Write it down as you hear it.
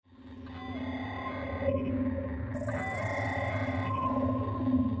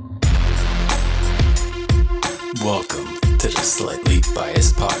Welcome to the Slightly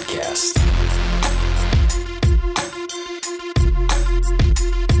Biased Podcast.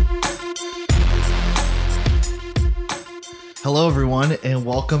 Hello, everyone, and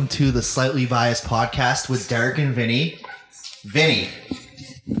welcome to the Slightly Biased Podcast with Derek and Vinny. Vinny,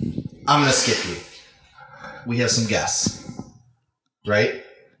 I'm going to skip you. We have some guests, right?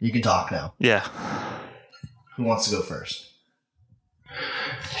 You can talk now. Yeah. Who wants to go first?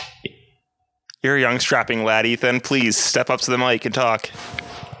 You're a young, strapping lad, Ethan. Please step up to the mic and talk.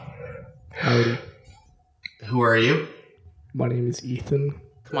 Howdy. Who are you? My name is Ethan.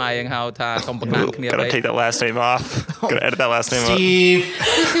 Gotta take that last name off. Gotta edit that last name Steve.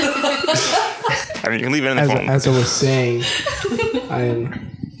 up. I mean, you can leave it in the phone. As I was saying, I am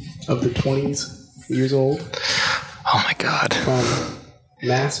of the 20s years old. Oh my God. From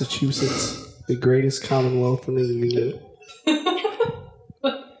Massachusetts, the greatest commonwealth in the Union.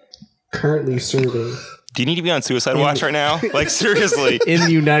 Currently serving Do you need to be on suicide watch right now? Like, seriously. in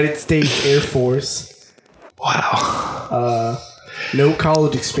the United States Air Force. Wow. No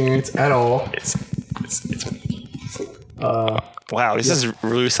college experience at all. Wow, this is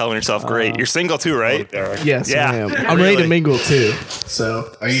really selling yourself great. You're single too, right? Yes, Yeah. I am. I'm ready to mingle too.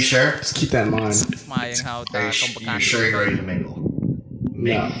 So Are you sure? just keep that in mind. Are you sure you're ready to mingle?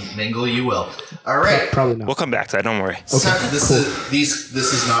 No, Mingle you will. All right. probably not. We'll come back to that, don't worry. So this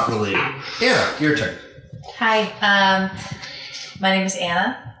is not related. Anna, your turn. Hi, my name is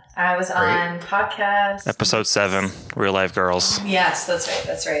Anna. I was on podcast. Episode 7, Real Life Girls. Yes, that's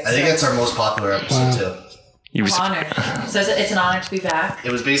right. I think that's our most popular episode, too. You was, I'm honored. So it's an honor to be back.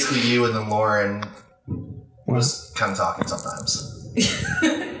 It was basically you and then Lauren was kind of talking sometimes.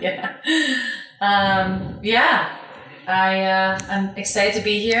 Yeah. I'm excited to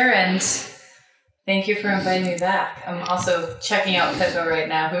be here, and thank you for inviting me back. I'm also checking out Pippa right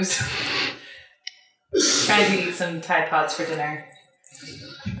now, who's trying to eat some Tide Pods for dinner.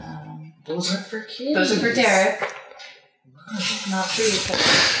 Those are for kids. Those are for Derek. Not for you,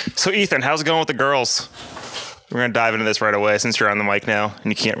 Pippa. So, Ethan, how's it going with the girls? We're going to dive into this right away since you're on the mic now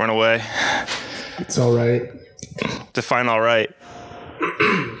and you can't run away. It's all right. Define all right.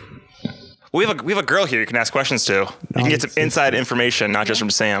 We have a girl here you can ask questions to. You can get some inside information, not just from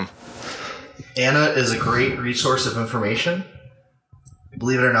Sam. Anna is a great resource of information.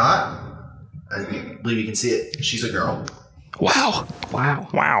 Believe it or not, I believe you can see it. She's a girl. Wow.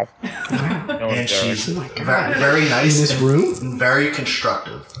 And she's very nice. In this room? And very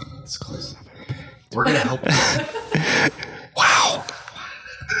constructive. It's close. We're going to help you. Wow.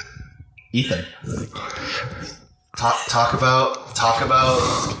 Ethan. Talk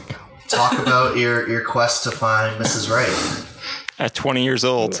about your quest to find Mrs. Right. At 20 years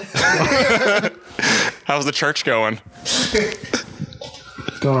old. How's the church going?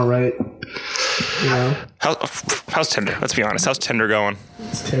 It's going all right. You know, How's Tinder? Let's be honest. How's Tinder going?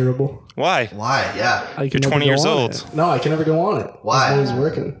 it's terrible. Why? Why? Yeah. I You're can never 20 go years on old. it. No, I can never go on it. Why? It's always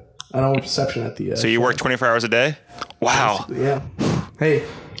working. I don't have reception at the. So you work 24 hours a day? Wow. Yeah. Hey,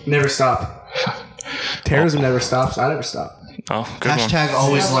 never stop. Terrorism never stops. I never stop. Oh, good one. Hashtag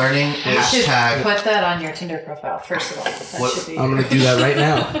always learning. You should Hashtag put that on your Tinder profile, first of all. That What? should be. I'm gonna do that right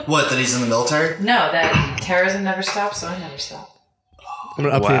now. what? That he's in the military? No, that terrorism never stops, so I never stop. I'm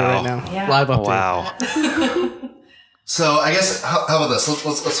gonna update it Wow. right now. Yeah. Live update. Wow. So I guess how about this?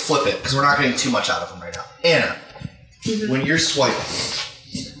 Let's flip it because we're not getting too much out of him right now. Anna, when you're swiping,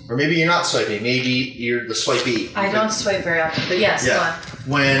 or maybe you're not swiping, maybe you're the swipey. I don't swipe very often, but yes, go on.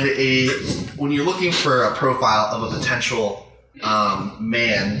 When you're looking for a profile of a potential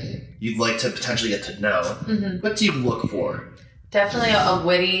man you'd like to potentially get to know, what do you look for? Definitely a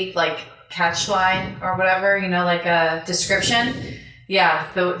witty, like, catch line or whatever, like a description. Yeah,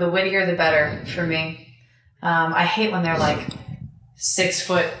 the wittier the better for me. I hate when they're like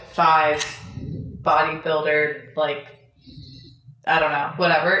 6'5" bodybuilder, like, I don't know,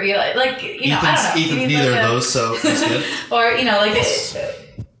 whatever. I don't know. Ethan's neither of those, so that's good. Or,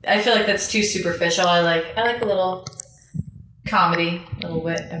 I feel like that's too superficial. I like a little comedy, a little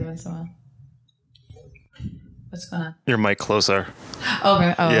wit every once in a while. What's going on? Your mic closer. Oh,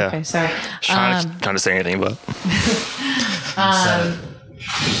 Yeah. okay, sorry. Trying to say anything, but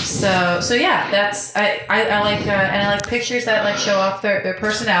So yeah, that's I like and I like pictures that like show off their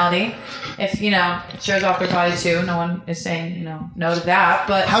personality. If it shows off their body too, no one is saying no to that.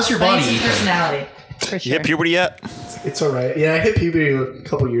 But How's your I body, need some Ethan? personality for you sure. hit puberty yet? It's all right. Yeah, I hit puberty a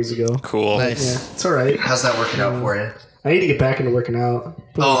couple years ago. Cool. Nice. Yeah, it's all right. How's that working out for you? I need to get back into working out.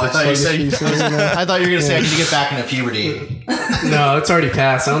 Oh, I thought you said. I I thought you were gonna say I need to get back into puberty. No, it's already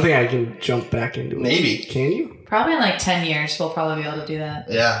passed. I don't think I can jump back into it. Maybe. Can you? Probably in like 10 years, we'll probably be able to do that.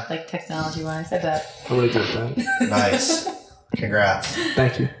 Yeah. Like technology wise, I bet. I'm gonna do it then. Nice. Congrats.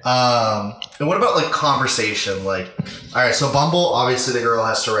 Thank you. And what about like conversation? Like, all right, so Bumble, obviously the girl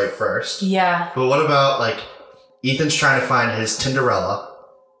has to write first. Yeah. But what about like Ethan's trying to find his Tinderella?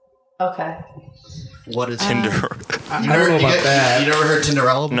 Okay. What is Tinder? I don't know about that. You never heard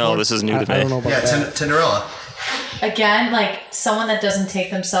Tinderella before? No, this is new to me. I don't know about Yeah, that. Tinderella. Again, like someone that doesn't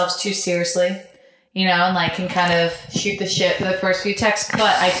take themselves too seriously, you know, and like can kind of shoot the shit for the first few texts.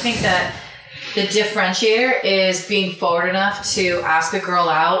 But I think that the differentiator is being forward enough to ask a girl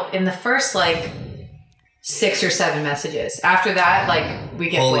out in the first like 6 or 7 messages. After that, like we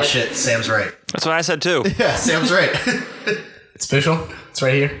get Holy bored. shit, Sam's right. That's what I said too. Yeah, Sam's right. It's official. It's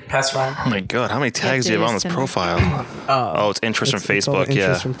right here. Pass around. Oh my god, how many tags do you have on this Tinder. profile? Oh, it's interest from It's all Facebook. Yeah,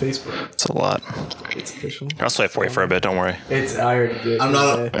 interest from Facebook. it's a lot. It's official. I'll swipe for you for a bit. Don't worry. It's I already did. I'm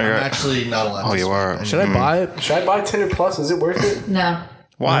not. Okay. I'm actually not allowed. Oh, to you swipe. are. Should I buy it? Should I buy Tinder Plus? Is it worth it? No.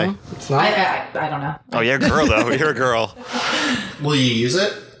 Why? It's not. I don't know. Oh, you're a girl though. You're a girl. Will you use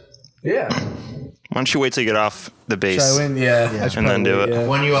it? Yeah. Why don't you wait till you get off the Should base? I win? Yeah. I should And then do probably, it. Yeah.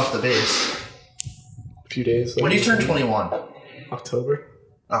 When you off the base? A few days. When do you turn 21? October.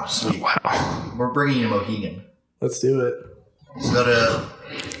 Oh, sweet. Wow. We're bringing you Mohegan. Let's do it. We'll go to.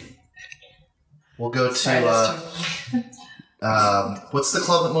 We'll go Sorry, to. that's What's the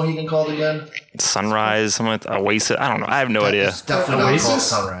club at Mohegan called again? Sunrise, something like Oasis. I don't know. I have no idea. It's definitely not called Oasis?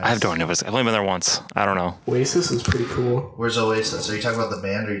 Sunrise. I have no idea. I've only been there once. I don't know. Oasis is pretty cool. Where's Oasis? Are you talking about the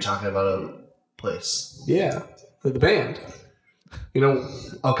band or are you talking about a place? Yeah. The band. You know,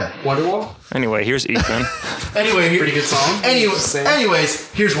 Okay. Wonderwall? Anyway, here's Ethan. Anyway, Pretty good song.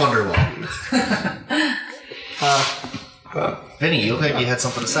 Anyways, here's Wonderwall. Vinny, you look like you had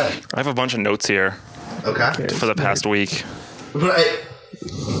something to say. I have a bunch of notes here Okay. for the past week. But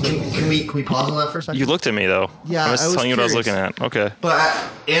can we pause on that for a second? You looked at me though. Yeah, I was I was telling you what I was curious. looking at. Okay. But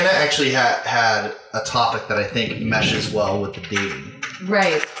Anna actually had a topic that I think meshes well with the dating.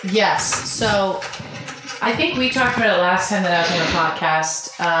 Right. Yes. So I think we talked about it last time that I was on the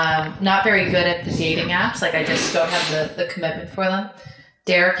podcast. Not very good at the dating apps. Like I just don't have the commitment for them.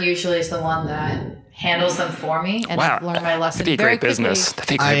 Derek usually is the one that handles them for me, and Wow. I've learned my lesson That'd be a very great business.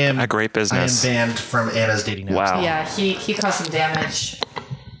 quickly. That'd be a great business. I am banned from Anna's dating apps. Wow. Yeah, he caused some damage.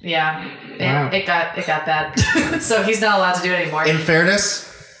 Yeah, Wow. it got bad. So he's not allowed to do it anymore. In fairness,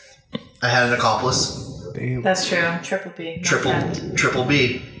 I had an accomplice. Damn. That's true. Triple B. my friend. Triple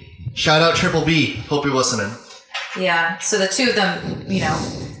B. Shout out Triple B. Hope you're listening. Yeah. So the two of them, you know,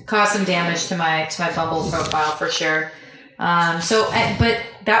 caused some damage to my Bumble profile for sure. But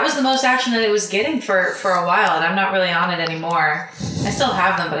that was the most action that it was getting for a while, and I'm not really on it anymore. I still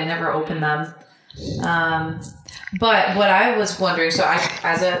have them, but I never open them. But what I was wondering, so I,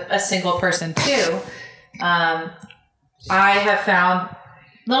 as a single person too, I have found a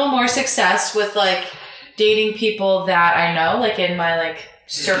little more success with like dating people that I know, like in my like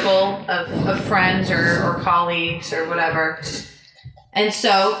circle of friends or colleagues or whatever. And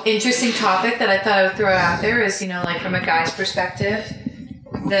so, interesting topic that I thought I would throw out there is, you know, like from a guy's perspective,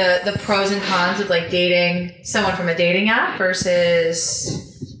 the pros and cons of like dating someone from a dating app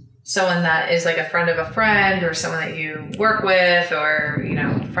versus someone that is like a friend of a friend or someone that you work with or, you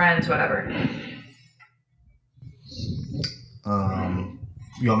know, friends, whatever.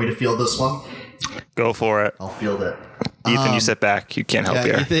 You want me to field this one? Go for it. I'll field it. Ethan, you sit back. You can't help yeah,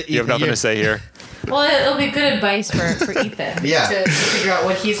 here. Ethan, you have nothing you're- to say here. Well, it'll be good advice for Ethan Yeah. to figure out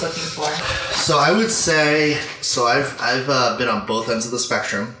what he's looking for. So I would say, I've been on both ends of the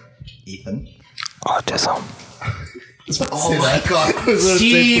spectrum. Ethan. Autism. Oh my god.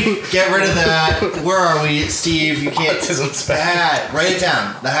 Steve, get rid of that. Where are we? Steve, you can't. It's bad. Write it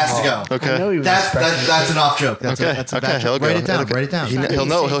down. That has to go. I know Okay. he was That's expecting an off joke. That's Okay. that's a Okay. bad He'll joke. go. Write it down. Okay. Write it down. He'll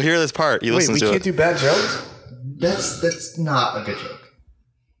know. He'll hear this part. He Wait, listens we to can't it. do bad jokes? That's not a good joke.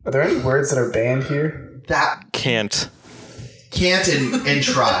 Are there any words that are banned here? That Can't. can't and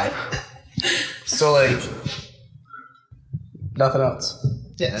try. So, like, nothing else.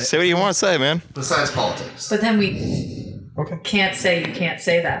 Yeah. Say what you want to say, man. Besides politics. But then we Okay. can't say you can't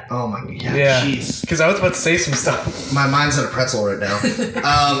say that. Oh my god. Yeah. Jeez. Because I was about to say some stuff. My mind's in a pretzel right now.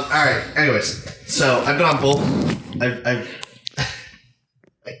 All right. Anyways, so I've been on both.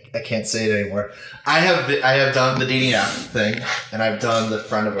 I can't say it anymore. I have done the dating app thing, and I've done the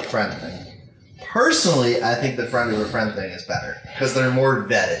friend of a friend thing. Personally, I think the friend of a friend thing is better because they're more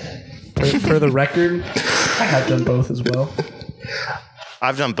vetted. For the record, I have done both as well.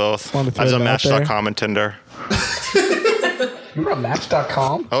 I've done both. Want to throw I've done that out there? Match.com and Tinder. You were on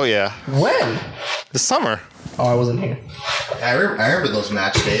Match.com? Oh yeah. When? This summer. Oh, I wasn't here. I remember those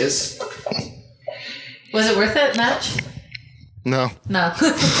match days. Was it worth it, Match? No. No.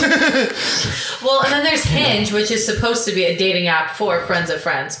 Well, and then there's Hinge, which is supposed to be a dating app for friends of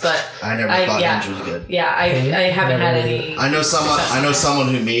friends, but I never thought Hinge was good. Yeah, I haven't had any. I know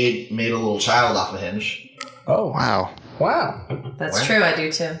someone who made a little child off of Hinge. Oh, Wow. wow. That's true. I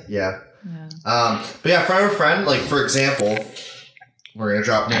do too. Yeah. But yeah, friend of a friend. Like for example, we're gonna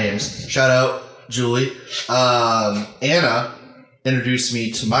drop names. Shout out Julie. Anna introduced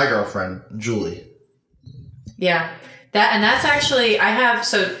me to my girlfriend Julie. Yeah. That's actually,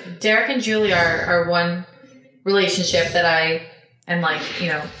 so Derek and Julie are one relationship that I am like,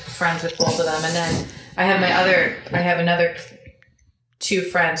 friends with both of them. And then I have another two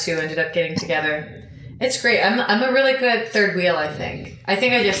friends who ended up getting together. It's great. I'm a really good third wheel, I think. I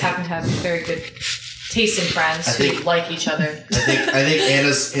think I just happen to have very good taste in friends who like each other. I think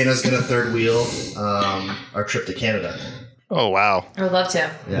Anna's gonna third wheel our trip to Canada. Oh, wow. I would love to.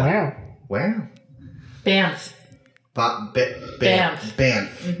 Yeah. Wow. Where? Banff. Banff.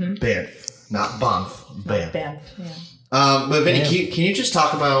 Mm-hmm. Banff. Not Banff. Banff. Banff, yeah. But Vinny, can you just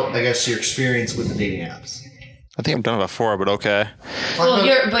talk about, I guess, your experience with the dating apps? I think I've done it before, but okay. Well,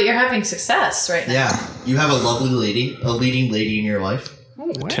 you're having success right now. Yeah. You have a lovely lady, a leading lady in your life, Oh,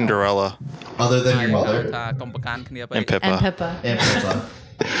 wow. Tinderella other than your mother and Pippa. And Pippa. and Pippa.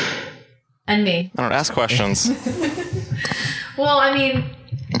 And me. I don't ask questions. Well, I mean,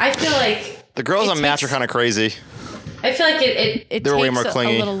 I feel like The girls on Match are kind of crazy. I feel like it They're way takes more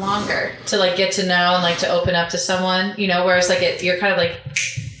clingy. a little longer to like get to know and like to open up to someone, whereas like you're kind of like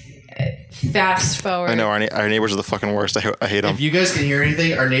fast forward. I know, our neighbors are the fucking worst. I hate them. If you guys can hear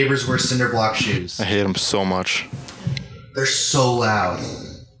anything, our neighbors wear cinder block shoes. I hate them so much. They're so loud.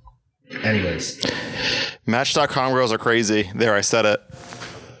 Anyways, Match.com girls are crazy. There, I said it.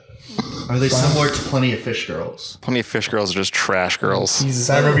 are they similar to Plenty of Fish girls? Plenty of Fish girls are just trash girls. Jesus,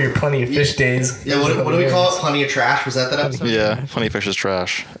 I remember your Plenty of Fish days. Yeah, what do we call it? Plenty of Trash? Was that episode? Yeah, Plenty of Fish is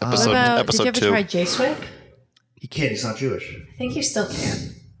trash. Episode did you ever 2. try J-Swig? He can't. He's not Jewish. I think you still can.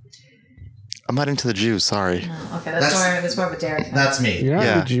 I'm not into the Jews, sorry. Oh, okay, that's more of a Derek thing. That's me. You're not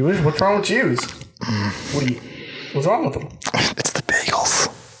Yeah. Jewish? What's wrong with Jews? What's wrong with them? It's the bagels.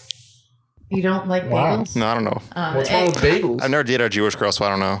 You don't like Wow. bagels? No, I don't know. What's wrong with bagels? I've never dated a Jewish girl, so I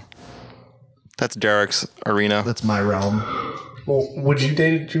don't know. That's Derek's arena. That's my realm. Well, would you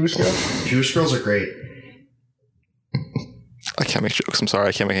date a Jewish girl? Jewish girls are great. I can't make jokes. I'm sorry.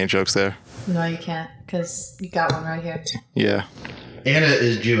 I can't make any jokes there. No, you can't, because you got one right here. Yeah. Anna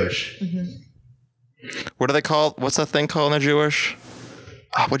is Jewish. What do they call? What's that thing called when they're Jewish?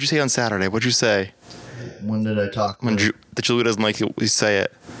 What'd you say on Saturday? What'd you say? When did I talk? When the Julie doesn't like you say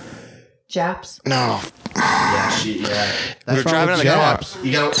it. Japs? No. Yeah. We're driving in the car.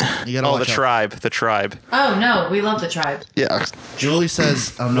 You gotta Oh, watch the out. tribe. The tribe. Oh, no, we love the tribe. Yeah. Julie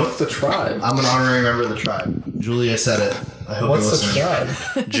says, What's the tribe? I'm an honorary member of the tribe. Julie, I said it. I hope What's you're the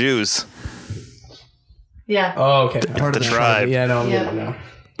listening. tribe? Jews. Yeah. Oh, okay. The tribe. Yeah, no, I'm Yeah. getting it now.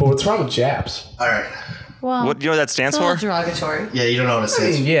 But what's wrong with Japs? All right. Well, What do you know what that stands it's a little for? derogatory. Yeah, you don't know what it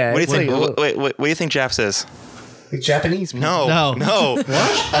stands for. Yeah. What do you think? Like, Wait. What do you think Japs is? like Japanese people. No. No. A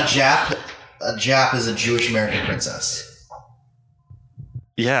Jap is a Jewish American princess.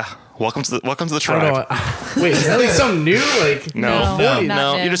 Yeah. Welcome to the I don't tribe. know. Wait, is that like something new? Like, No. No, No.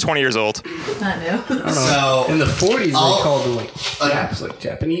 not new. You're just 20 years old. Not new. I don't know. So In the 40s, I'll- they called them like Japs, like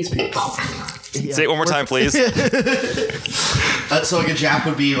Japanese people. Say it one more time, please. so like a Jap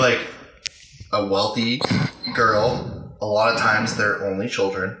would be like a wealthy girl. A lot of times they're only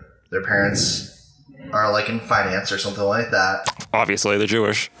children. Their parents are like in finance or something like that. Obviously, they're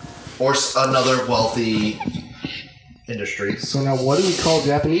Jewish. Or another wealthy industry. So now, what do we call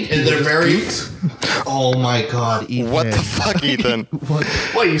Japanese people? And they're Just very... gooks? Oh my god, Ethan. What the fuck, Ethan?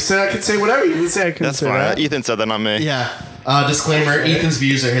 What, you said I could say whatever. You didn't say I couldn't That's say fine. that. Ethan said that, not me. Yeah. Disclaimer, Ethan's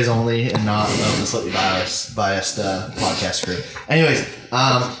views are his only and not of the slightly biased podcast crew. Anyways,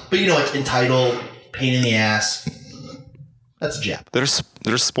 but like entitled, pain in the ass. That's a Jap.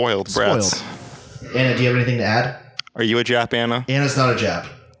 They're spoiled brats. Anna, do you have anything to add? Are you a Jap, Anna? Anna's not a Jap.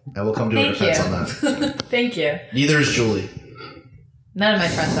 I will come to a Thank defense you. on that. Thank you. Neither is Julie. None of my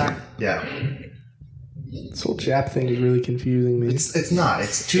friends are. Yeah. This whole Jap thing is really confusing me. It's not.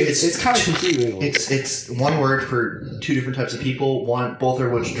 It's two. It's kind of confusing. It's one word for two different types of people. Both are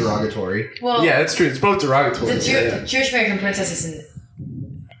which derogatory. Well, Yeah, it's true. It's both derogatory. the yeah. Jewish American Princess is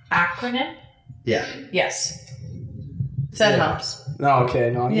an acronym? Yeah. Yes. So that Yeah. helps. No,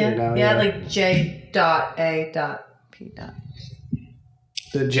 okay. No, I'm here now. Yeah, like J.A.P.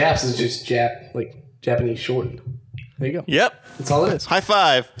 The Japs is just like Japanese shortened. There you go. Yep. That's all it is. High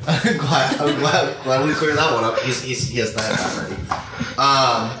five. I'm glad we cleared that one up. He has that already.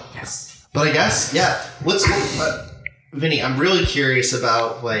 Yes. But I guess, yeah. Vinny, I'm really curious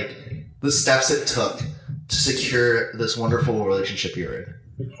about like the steps it took to secure this wonderful relationship you're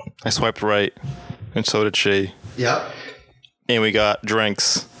in. I swiped right, and so did she. Yep. And we got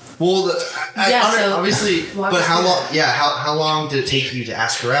drinks. Well, so obviously, walk but us how through long? that. Yeah, how long did it take you to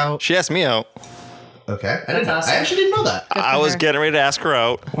ask her out? She asked me out. Okay, That's awesome. I actually didn't know that. I was getting ready to ask her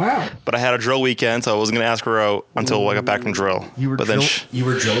out, Wow. but I had a drill weekend, so I wasn't going to ask her out until I got back from drill. You were but you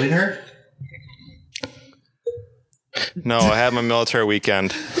were drilling her. No, I had my military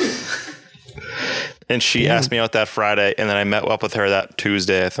weekend. And she asked me out that Friday, and then I met up with her that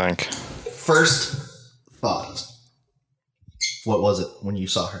Tuesday, I think. First thought. What was it when you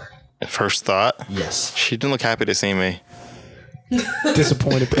saw her? First thought, Yes. she didn't look happy to see me.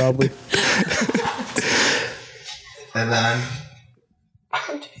 Disappointed, probably. And then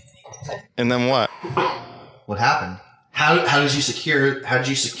And then what? what happened? How did you secure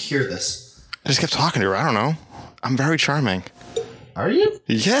this? I just kept talking to her. I don't know. I'm very charming. Are you?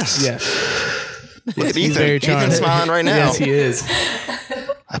 Yes. Yes. Look at He's Ethan. very charming. Ethan's smiling right now. Yes, he is.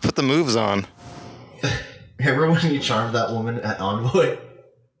 I put the moves on. Remember when you charmed that woman at Envoy?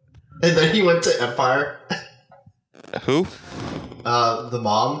 And then you went to Empire? Who? The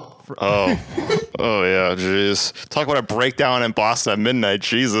mom? Oh. Oh, yeah. Jeez. Talk about a breakdown in Boston at midnight.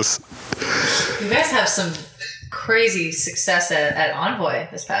 Jesus. You guys have some crazy success at Envoy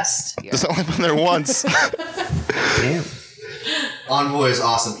this past year. There's only been there once. Damn. Envoy is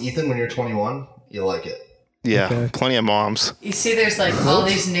awesome. Ethan, when you're 21, you'll like it. Yeah. Okay. Plenty of moms. You see, there's like all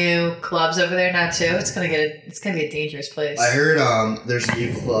these new clubs over there now too. It's gonna be a dangerous place. I heard there's a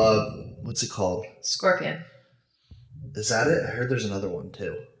new club. What's it called? Scorpion, Is that it? I heard there's another one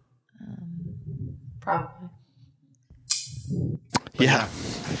too. probably. Yeah.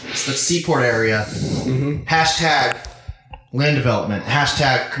 It's the Seaport area. Hashtag land development.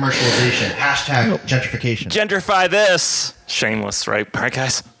 Hashtag commercialization. Hashtag gentrification. Gentrify this. Shameless, right? All right,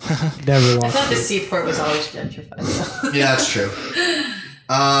 guys. Never I lost. thought the seaport was always gentrified. So. Yeah, that's true.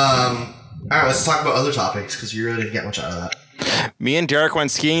 All right, let's talk about other topics because you really didn't get much out of that. Me and Derek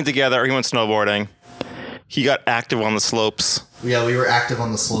went skiing together. He went snowboarding. He got active on the slopes. Yeah, we were active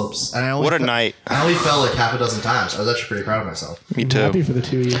on the slopes. And What a night. I only fell like half a dozen times. I was actually pretty proud of myself. Me I'm happy too. for the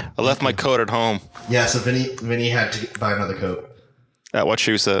two of you. I left my coat at home Yeah, so Vinny had to buy another coat. at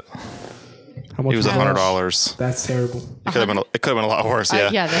Wachusett. How much It was that? $100. That's terrible. It could have been a lot worse.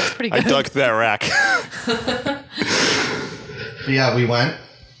 Yeah. Yeah, that's pretty I good. dug through that rack. But yeah, we went.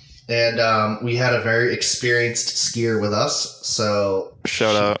 And we had a very experienced skier with us. So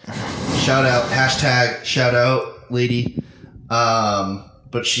Shout out. shout out, hashtag shout out, lady.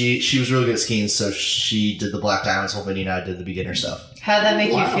 But she was really good at skiing, so she did the Black Diamonds. While Vinny and I did the beginner stuff. How'd that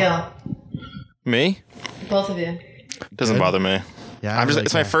make you feel? Me? Both of you. Doesn't bother me. Yeah,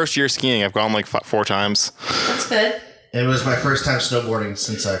 It's my first year skiing. I've gone like 4 times. That's good. It was my first time snowboarding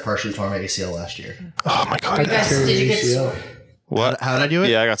since I partially tore my ACL last year. Oh my god. You guys, did you get? ACL. What? How did I do it?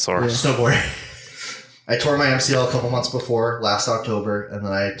 Yeah, I got sore. Snowboarding. I tore my MCL a couple months before, last October, and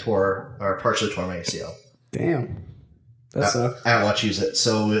then I partially tore my ACL. Damn. That sucks. At Wachusett.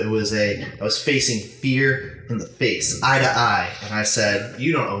 So I was facing fear in the face, eye to eye, and I said,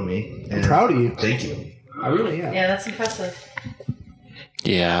 "You don't own me." I'm And proud of you. Thank you. I really am. Yeah, that's impressive.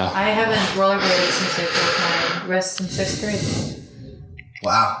 Yeah. I haven't rollerbladed since I broke my wrist in 6th grade.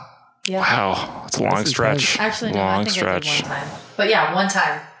 Wow. Yeah. Wow. It's a long That's stretch. Actually, no, long I think I did stretch. one time. But yeah, one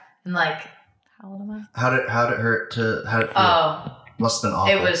time. And like, how old am I? How did it hurt to? How did it feel? Oh, Must have been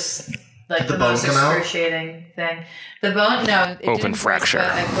awful. it was like Did the the bone most come out? excruciating thing. The bone, no, it Open didn't fracture.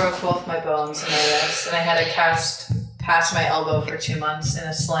 Burst, but I broke both my bones in my wrist, and I had a cast past my elbow for 2 months in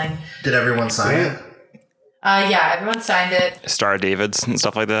a sling. Did everyone sign Damn. it? Yeah, everyone signed it. Star Davids and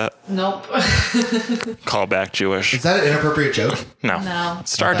stuff like that. Nope. Call back Jewish. Is that an inappropriate joke? No. No.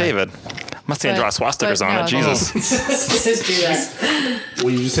 Star Okay. David. Must have But- draw swastikas but on no, it. Jesus. Just do that. Well,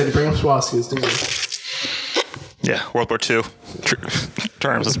 you just had to bring up swastikas, didn't you? Yeah. World War II.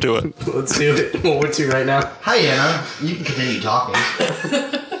 Terms. Let's do it. Let's do it. Well, we're 2 right now. Hi, Anna. You can continue talking.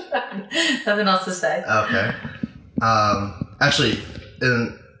 Nothing else to say. Okay. Actually,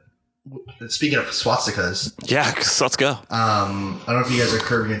 speaking of swastikas, Yeah. Let's go. I don't know if you guys are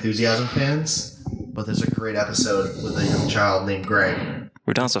Curb Your Enthusiasm fans, but there's a great episode with a young child named Greg.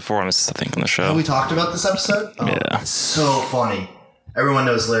 We've done this before, I think, on the show. Have we talked about this episode? Oh, Yeah. It's so funny. Everyone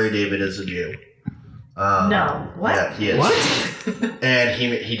knows Larry David is a Jew. No. What? Yeah, he is. What? And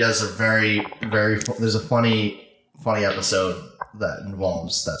he does a very, very, there's a funny episode that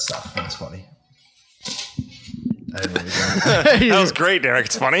involves that stuff. And it's funny. I didn't really That was great, Derek.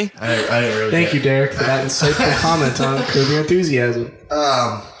 It's funny. I didn't really Thank get you, Derek, for that insightful comment on Curb Your Enthusiasm.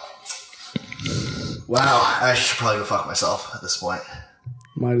 Wow, I should probably go fuck myself at this point.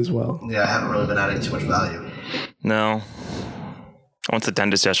 Might as well. Yeah, I haven't really been adding too much value. No. I went to the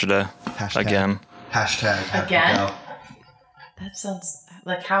dentist yesterday. Again. Hashtag have to Again? go. That sounds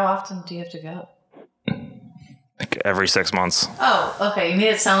like, how often do you have to go? Like every 6 months. Oh, okay. You made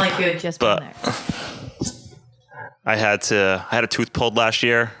it sound like you had just But- been there. I had a tooth pulled last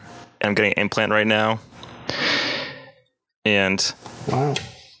year, and I'm getting an implant right now. And Wow.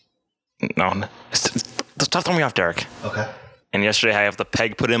 no, stop throwing me off, Derek. Okay. And yesterday I have the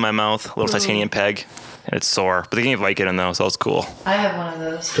peg put in my mouth, a little titanium peg, and it's sore. But they gave Vicodin though, so it's cool. I have one of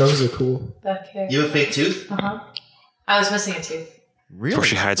those Those are cool. back here. You have a fake tooth? Uh-huh. I was missing a tooth. Really? Where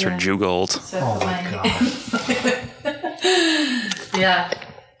she hides her Yeah. Jew gold. So Oh my god. Yeah.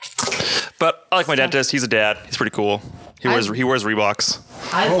 But I like my dentist. He's a dad. He's pretty cool. He wears Reeboks,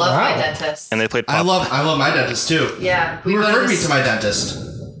 I love my wow. dentist. and they played. I Pop. love my dentist too. Yeah. Who go referred me this- to my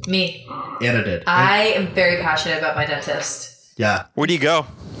dentist? Me. Anna did. I am very passionate about my dentist. Yeah. Where do you go?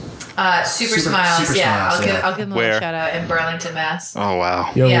 Super Smiles. Super Yeah. Smiles, yeah. I'll give them a Where? little shout out. In Burlington, Mass. Oh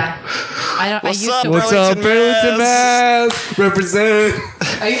wow. Yo. Yeah. I don't. What's I used up, to. bro? What's up, Burlington, Mass? Represent.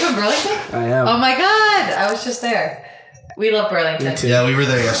 Are you from Burlington? I am. Oh my god. I was just there. We love Burlington. Me too. Yeah, we were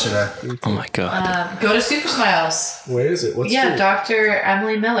there yesterday. Oh my god. Go to Super Smiles. Where is it? What's Yeah, it? Dr.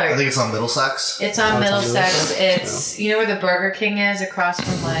 Emily Miller. I think it's on Middlesex. It's on Oh, it's on Middlesex. Middlesex? It's you know where the Burger King is across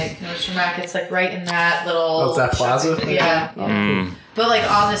from like Nordstrom Rack. It's like right in that little. Oh, it's that plaza? Yeah, Mm. but like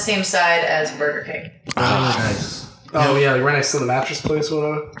on the same side as Burger King. Oh, nice. Oh, yeah, like right next to the mattress place or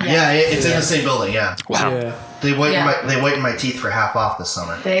whatever. Yeah, it's in the same building. Yeah. Wow. Yeah. They whitened Yeah. they whitened my teeth for half off this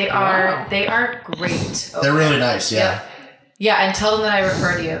summer. They are great. They're really nice. Yeah. Yeah, and tell them that I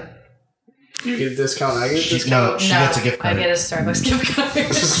referred you. You get a discount. I get a She discount. gets a gift card. I get a Starbucks gift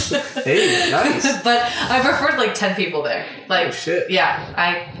card. Hey, nice. But I've referred like 10 people there. Like, Oh, shit. yeah,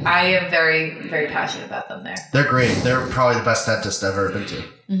 I am very, very passionate about them there. They're great. They're probably the best dentist I've ever been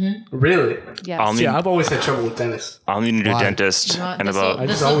to. Really? Yes. I'll need, Yeah, I've always had trouble with dentists. I'll need a new Why? dentist You want- in this'll- about. I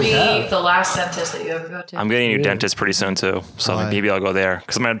This just will always be have. the last dentist that you ever go to. I'm getting a new Really? dentist pretty soon too, so Why? maybe I'll go there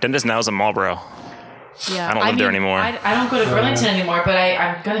because my dentist now is in Marlboro. Yeah. I don't live there anymore. I don't go to Burlington anymore, but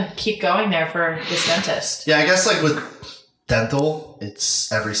I'm going to keep going there for this dentist. Yeah, I guess like with dental,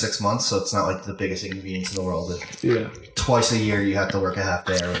 it's every 6 months, so it's not like the biggest inconvenience in the world. Yeah. Twice a year, you have to work a half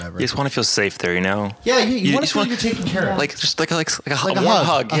day or whatever. You just want to feel safe there, you know. Yeah, you You want to just feel want- you're taken care of. Like just like a Like a warm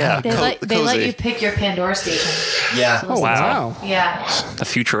hug. hug. A Yeah. hug. They let cozy. you pick your Pandora station. Yeah. Oh, Wow. Yeah. The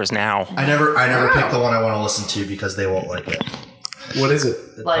future is now. I never pick the one I want to listen to because they won't like it. What is it?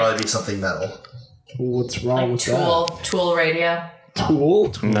 It'd Like- probably be something metal. What's wrong Like with Tool radio. that?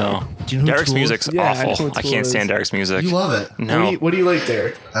 Tool? No. Do you know who Derek's Tool is? music's Yeah, I know awful. what I Tool can't is. stand Derek's music. You love it. No. What do you like,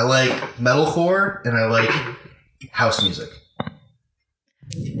 Derek? I like metalcore and I like house music.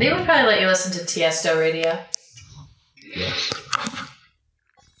 They would probably let you listen to Tiesto radio. Yeah.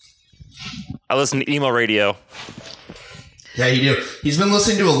 I listen to emo radio. Yeah, you do. He's been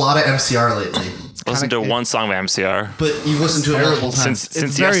listening to a lot of MCR lately. I listened to one song by MCR. But you've listened to it multiple times.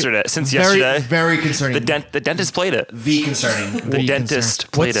 Since yesterday. Since yesterday. Very concerning. The dentist played it. V concerning. The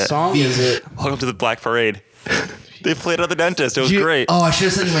dentist played What it. song is it? Welcome to the Black Parade. They played it on the dentist. It was great. Oh, I should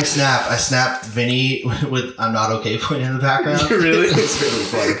have sent you my snap. I snapped Vinny with "I'm not okay" playing in the background. Really? It's really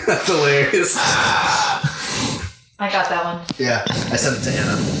funny. That's hilarious. I got that one. Yeah, I sent it to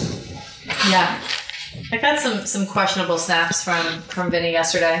Anna. Yeah. I got some questionable snaps from Vinny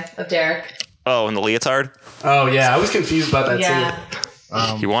yesterday of Derek. Oh, and the leotard? Oh, yeah. I was confused about that, Yeah.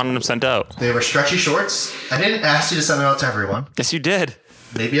 too. You wanted them sent out. They were stretchy shorts. I didn't ask you to send them out to everyone. Yes, you did.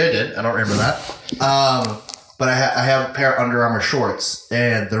 Maybe I did. I don't remember that. But I have a pair of Under Armour shorts,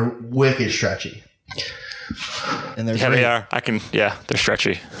 and they're wicked stretchy. And they're Yeah, great. they are. They're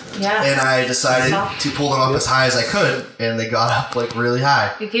stretchy. Yeah. And I decided to pull them up as high as I could, and they got up like really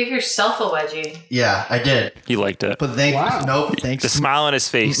high. You gave yourself a wedgie. Yeah, I did. He liked it. But Wow. nope. Thanks. The smile on his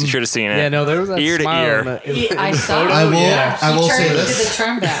face, you should have seen it. Yeah, no, there was that Ear to smile ear. in the, in, He- in I the saw photo. it. I will. Yeah. I will say He this. did the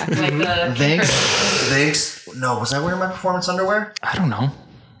turn back. Like the Thanks. No, was I wearing my performance underwear? I don't know.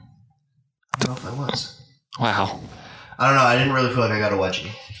 I don't know if I was. Wow. I don't know. I didn't really feel like I got a wedgie,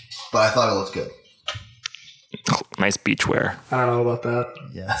 but I thought it looked good. Nice beach wear. I don't know about that.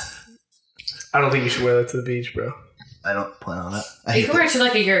 Yeah. I don't think you should wear that to the beach, bro. I don't plan on it. I You hate can wear it to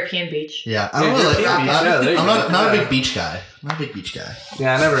like a European beach. Yeah, I don't Yeah, really. European beach, yeah, there you I'm go. not a Yeah. big beach guy. I'm not a big beach guy.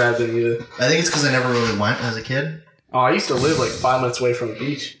 Yeah, I never had them either. I think it's because I never really went as a kid. Oh, I used to live like 5 minutes away from the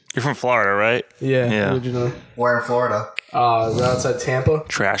beach. You're from Florida, right? Yeah. Yeah. Originally. Where in Florida? Right outside Tampa.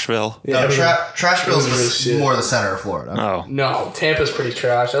 Trashville. Yeah. No, Trashville's it was really shit. more the center of Florida. Oh. No, Tampa's pretty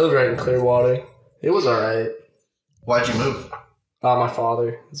trash. I lived right in Clearwater. It was alright. Why'd you move? My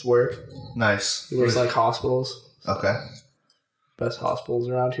father. His work. Nice. He works in, like, hospitals. Okay. Best hospitals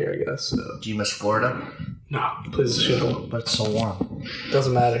around here, I guess. So. Do you miss Florida? No, the place is a shithole. But it's so warm.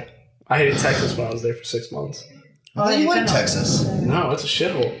 Doesn't matter. I hated Texas when I was there for 6 months. I thought you liked Texas. No, it's a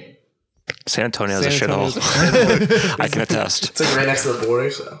shithole. San Antonio's a San shithole. Antonio's I can attest. It's like right next to the border,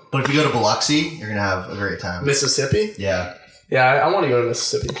 so. But if you go to Biloxi, you're going to have a great time. Mississippi? Yeah. Yeah, I want to go to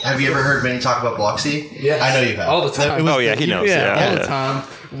Mississippi. Have you ever heard Vinny talk about Biloxi? Yeah. I know you have. All the time. Oh, yeah, he knows. Yeah, all the time.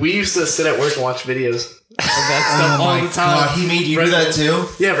 We used to sit at work and watch videos of that stuff all the time. God, he made you do that too?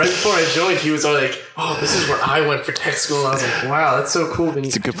 Yeah, right before I joined, he was all like, "Oh, this is where I went for tech school." And I was like, "Wow, that's so cool." Vinny.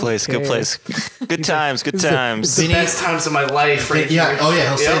 It's a good place. Good place. Good times. Good It's times. the best times of my life. Right Yeah. here. Oh, yeah.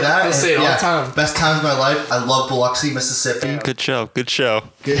 He'll say Yep, that. He'll say it all Yeah. the time. Best times of my life. I love Biloxi, Mississippi. Good show. Good show.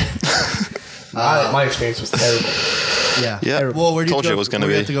 My experience was terrible. Yeah. Yeah. Well, where did Told you you go? it was gonna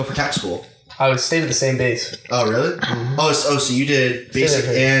where did be. you have to go for tech school? I would stay at the same base. Oh, really? So you did basic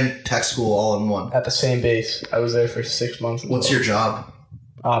there. and tech school all in one. At the same base. I was there for 6 months. What's your job?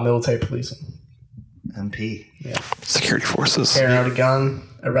 Military policing. MP. Security forces. Carrying out a gun,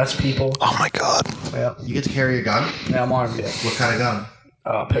 arrest people. Oh my god. Yeah, You get to carry a gun? yeah, I'm armed. Yeah, What kind of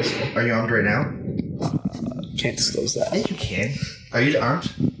gun? pistol. Are you armed right now? Can't disclose Yeah, that. you can. Are you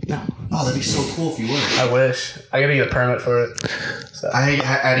armed? No, Oh, that'd be so cool if you were. I wish. I gotta get a permit for it. So. I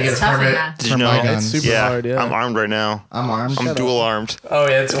had to get It's a tough in permit that. Did for you know? my gun. It's super Yeah, hard. Yeah, I'm armed right now. I'm armed. I'm dual armed. Oh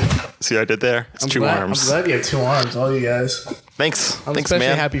yeah, it's. See what I did there? It's two arms. I'm glad you have 2 arms, all you guys. Thanks. I'm Thanks, especially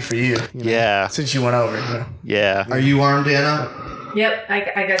man. happy for you. You know, Yeah. Since you went over. You know. Yeah. Are you armed, Anna? Yep,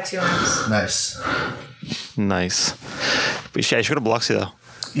 I got 2 arms. Nice. Nice. But yeah, I should go to Biloxi though.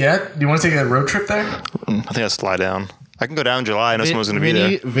 Yeah. Do you want to take a road trip there? I think I'll fly down. I can go down in July. I know someone's going to be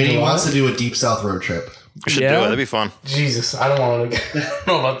there. Vinny What? wants to do a deep south road trip. We should do Yeah? it. That'd be fun. Jesus, I don't want to. I don't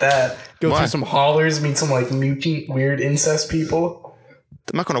know about that. Go Why? through some hollers, meet some like mutant, weird incest people.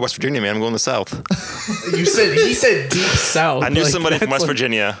 I'm not going to West Virginia, man. I'm going to the South. He said deep south. I knew Like, somebody from that's West like-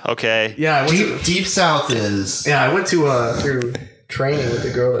 Virginia. Okay. Yeah, I went to. Deep south is. Yeah, I went to through training with a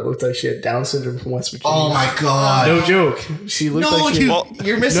girl that looked like she had Down syndrome from West Virginia. Oh my god. No joke. She looked No, like she.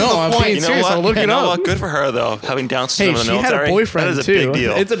 you're missing No, the I'm point. being You know serious, what? I'll look you it know up. what? Good for her though. Having Down syndrome Hey, in the she had military. a boyfriend That is a too. big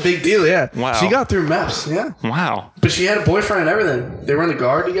deal. It's a big deal, yeah. Wow. She got through MEPS, yeah. Wow. But she had a boyfriend and everything. They were in the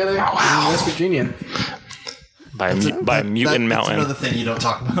guard together in West Virginia. By Mutant That's Mountain. another thing you don't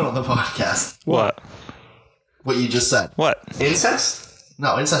talk about on the podcast. What? What you just said. What? Incest?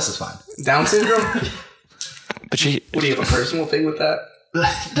 No, incest is fine. Down syndrome? But she. What do you have a personal thing with that? No,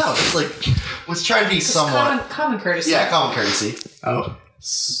 it's like let's try to be Just somewhat. common courtesy. Yeah, common courtesy. Oh,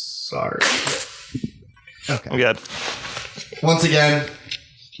 sorry. I'm good. Once again,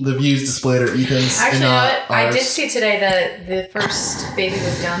 the views displayed are Ethan's. Actually, you know what? I ours. did see today that the first baby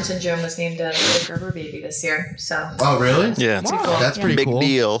with Down syndrome was named a Gerber baby this year. So Oh, really? Yeah. It's cool. That's pretty big cool.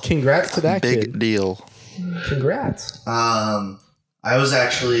 deal. Congrats to that Big kid. deal. Congrats. I was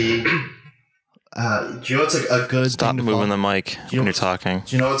actually. Do you know what's a good Stop thing to moving follow? the mic when you're talking.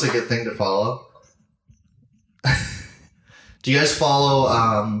 Do you know what's a good thing to follow? Do you guys follow?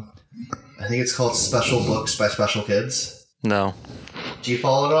 I think it's called Special Books by Special Kids. No. Do you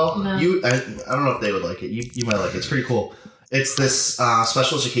follow it all? No. I don't know if they would like it. You might like it. It's pretty cool. It's this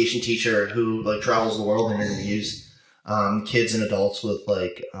special education teacher who like travels the world and interviews kids and adults with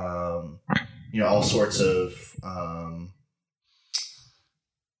like all sorts of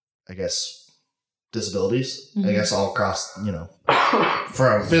I guess disabilities. I guess all across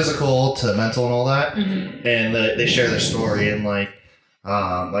from physical to mental and all that. And they share their story and like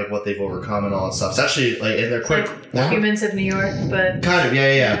what they've overcome and all that stuff. It's actually like and they're quick. like Humans of New York, but Kind of,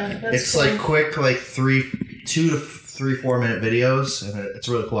 yeah. Yeah, that's It's cool. like quick, like 2 to 3-4 minute videos, and it's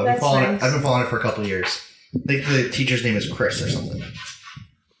really cool. I've been That's following nice. it. I've been following it for a couple of years. I think the teacher's name is Chris or something,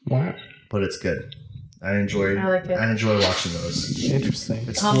 Wow. but it's good. I enjoy. I like it. I enjoy watching those. Interesting.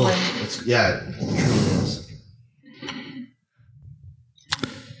 It's Humbling. cool. It truly is.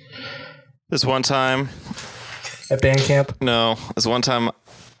 This one time, At band camp? this one time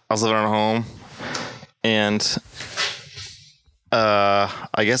I was living at home and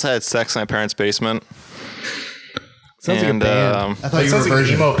I guess I had sex in my parents' basement. Sounds and like a band. I thought That you were sounds a like an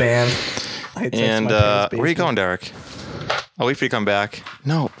virgin. emo band. I had sex in and my parents' where are you basement. going, Derek? I'll wait for you to come back.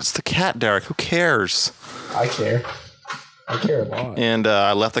 No, it's the cat, Derek. Who cares? I care. I care a lot. And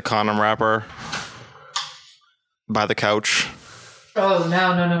I left the condom wrapper by the couch. oh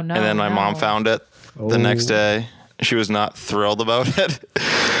no, And then my mom found it the next day. She was not thrilled about it.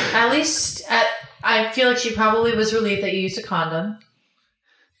 At least I feel like she probably was relieved that you used a condom.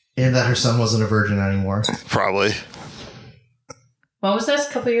 And that her son wasn't a virgin anymore. Probably. When was this?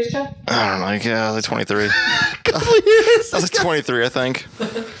 A couple years ago? I don't know, like 23. I was like 23, I think.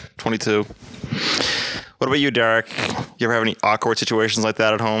 22. What about you, Derek? You ever have any awkward situations like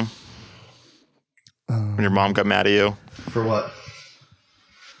that at home? When your mom got mad at you For what?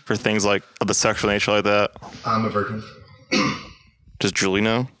 for things like of the sexual nature like that? I'm a virgin. Does Julie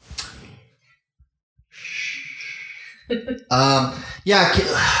know? Yeah.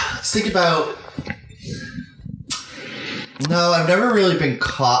 Let's think about. No, I've never really been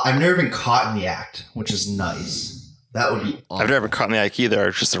caught. I've never been caught in the act, which is nice. That would be awesome. I've never been caught in the act either.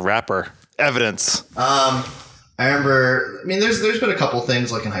 It's just a rapper. Evidence. I remember. I mean, there's been a couple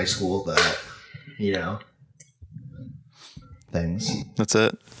things like in high school that, things. That's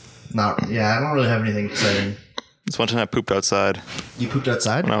it. Not. Yeah, I don't really have anything exciting. This one time I pooped outside You pooped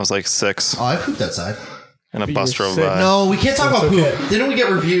outside? when I was like 6, Oh, I pooped outside. and a But bus you're drove sick. by. No, we can't talk That's about okay. poop. Didn't we get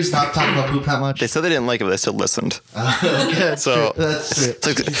reviews not talking about poop that much? They said they didn't like it, but they still listened. Okay, So that's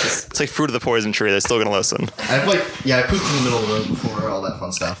true. it's like fruit of the poison tree. They're still gonna listen. I've I pooped in the middle of the road before, all that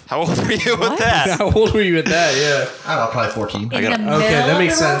fun stuff. How old were you with that? How old were you at that? Yeah. I don't know, probably 14. In got- the okay, middle Okay, that of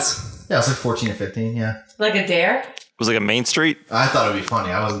makes the road? sense. Yeah, I was like 14 or 15, yeah. Like a dare? It was like a main street. It I thought it would be funny.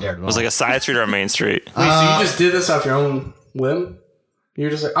 I wasn't there at all. was like a side street or a main street. Wait, so you just did this off your own whim?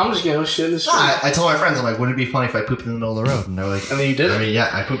 You're just like, I'm just gonna shit in the street. I told my friends, I'm like, wouldn't it be funny if I pooped in the middle of the road? And they're like, And then you did I it? mean, yeah,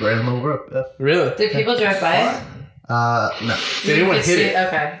 I pooped right in the middle of the road. Yeah. Really? Did people drive by it? No. Did anyone You could hit see- it?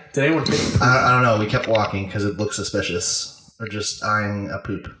 Okay. Did anyone hit it? I don't know. We kept walking because it looked suspicious. Or just eyeing a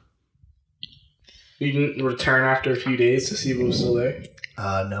poop. You didn't return after a few days to see if it was still there?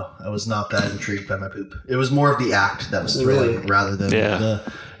 No, I was not that intrigued by my poop. It was more of the act that was thrilling Really? rather than Yeah.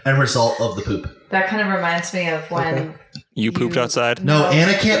 the end result of the poop. That kind of reminds me of when You pooped outside? No,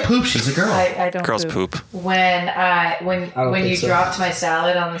 Anna can't poop. She's a girl. I don't Girls poop. poop. when don't you think so. dropped my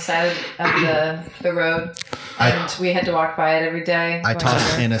salad on the side of the road, and we had to walk by it every day. I tossed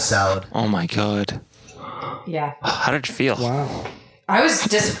whatever. in a salad. Oh my god. Yeah, How did you feel? Wow. I was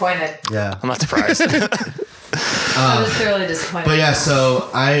disappointed. Yeah. I'm not surprised. I was thoroughly disappointed. But yeah, so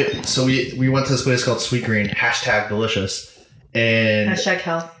we went to this place called Sweet Green, #delicious, and Hashtag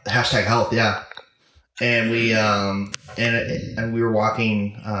health. #health, yeah. And we and we were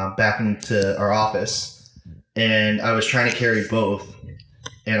walking back into our office, and I was trying to carry both,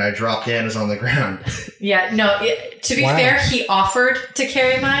 and I dropped Anna's on the ground. Yeah, no. To be Wow. fair, he offered to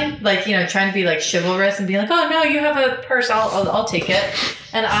carry mine, like trying to be like chivalrous and be like, "Oh no, you have a purse. I'll take it."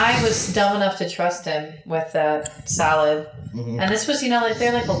 And I was dumb enough to trust him with that salad. Mm-hmm. And this was,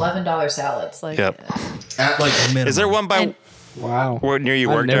 they're like $11 salads. Like, Yep. At like minimum. Is there one by And- Wow. where near you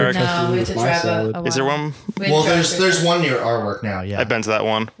I've work, never Derek? trusted No, you we with had to my drive salad. a Is there one? we had Well, to drive there's one near our work now. Yeah. I've been to that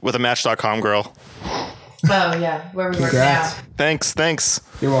one with a Match.com girl. Oh yeah, where we Congrats. work Thanks.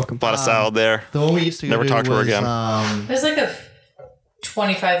 You're welcome. A lot of salad there. The one we used to go Never to talked to her was, again. now. It was like a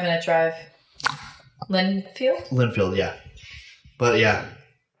 25-minute drive. Linfield. Linfield, yeah. But yeah,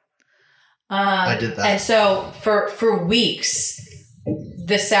 I did that. And so for weeks,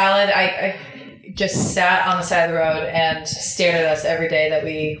 the salad, I just sat on the side of the road and stared at us every day that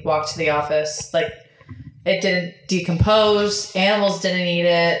we walked to the office. Like, it didn't decompose. Animals didn't eat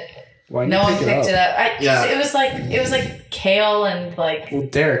it. Why didn't No you one pick picked it up. Yeah. It was like kale and like Well,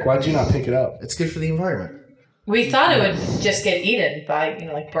 Derek, why'd you not pick it up? It's good for the environment. we thought it would just get eaten by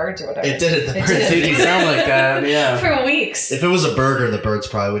like birds or whatever. It did. The It birds did. It didn't sound like that. Yeah. For weeks. If it was a burger, the birds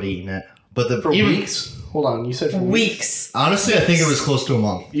probably would have eaten it. But For even- weeks? Hold on. You said for weeks. Weeks. Honestly, I think it was close to a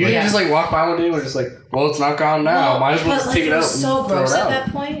month. You Yeah. didn't just like walk by one day and we're just like, well, it's not gone now. Might as well but, just take it it out. was so and throw gross it at out. that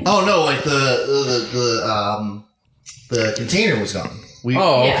point. Oh no! Like the container was gone. We,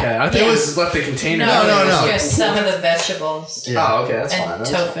 Oh, Yeah. okay. I think Yeah. it was just left the container. No, no, it was no. just some of the vegetables Yeah. Oh, okay. That's fine. and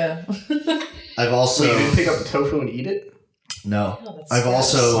That's tofu. I've also Wait, you didn't pick up the tofu and eat it? no. Oh, that's I've gross.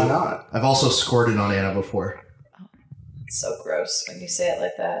 also Why not? I've also squirted on Anna before, It's so gross when you say it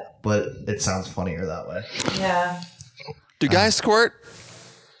like that. but it sounds funnier that way. Yeah. Do guys squirt?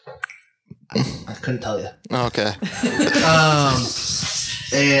 I couldn't tell you. Oh, okay.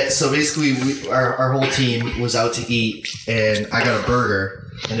 And so basically, our whole team was out to eat, and I got a burger,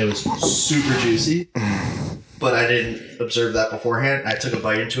 and it was super juicy. But I didn't observe that beforehand. I took a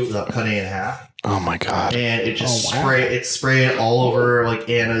bite into it without cutting it in half, Oh my god. and it just Oh, wow. sprayed all over like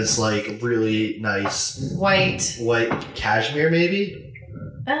Anna's like really nice White. white cashmere, maybe.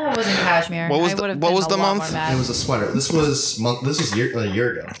 It wasn't Cashmere. What was I the- would've what been was a the lot month? more It mad. was a sweater. This was a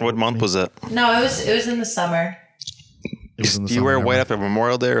year ago. What month was it? No, it was in the summer. It was in the Do you wear summer. white up at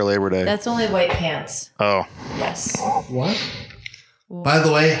Memorial Day or Labor Day? That's only white pants. Oh. Yes. What? By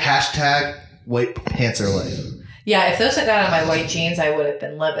the way, # white pants are life. Yeah, if those had got on my white jeans, I would have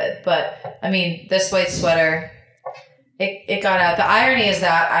been livid. But I mean, this white sweater, it got out. The irony is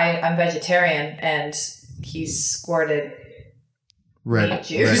that I'm vegetarian, and he's squirted Red meat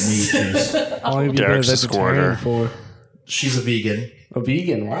juice. meat juice. How long have you been a Derek's a vegetarian squirter. for? She's a vegan, A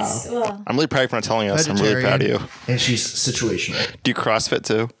vegan, wow. Well, I'm really proud for not telling us. I'm really proud of you. and she's situational. Do you CrossFit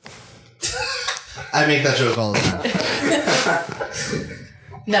too? I make that joke all the time.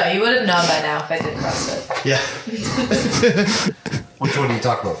 no, you would have known by now if I did CrossFit. Yeah. Which one do you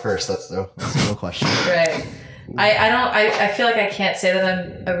talk about first? That's the real question. Right. I feel like I can't say that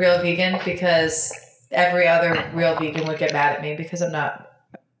I'm a real vegan because every other real vegan would get mad at me because I'm not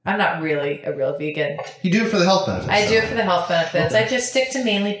really a real vegan. You do it for the health benefits. I do it though. for the health benefits. Okay. I just stick to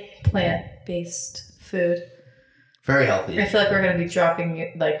mainly plant-based food. Very healthy. I feel like we're going to be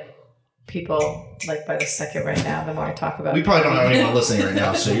dropping like people like by the second right now. The more I talk about We probably don't have anyone listening right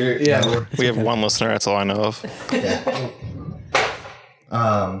now, so you're Yeah. We have one listener. That's all I know of. yeah.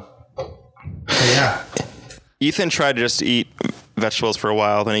 So yeah. Ethan tried to just eat vegetables for a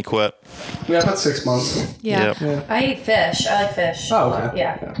while, then he quit. Yeah, about 6 months. Yeah. Yep. I eat fish. I like fish. Oh, okay.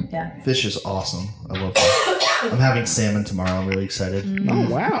 Yeah. Fish is awesome. I love fish. I'm having salmon tomorrow. I'm really excited. Oh,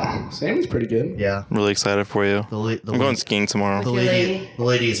 wow. Salmon's pretty good. Yeah. I'm really excited for you. The I'm going skiing tomorrow. Your lady? The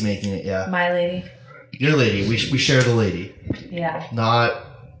lady is making it. Yeah. My lady. Your lady. We share the lady. Yeah.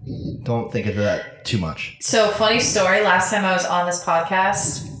 Don't think of that too much. So, funny story. Last time I was on this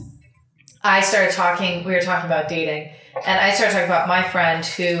podcast, we were talking about dating, and I started talking about my friend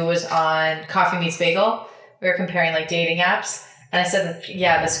who was on Coffee Meets Bagel. We were comparing like dating apps, and I said that,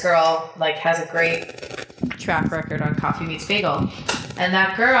 yeah, this girl like has a great track record on Coffee Meets Bagel, and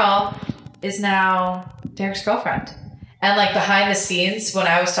that girl is now Derek's girlfriend. And like behind the scenes, when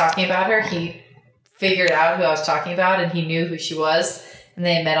I was talking about her, he figured out who I was talking about, and he knew who she was, and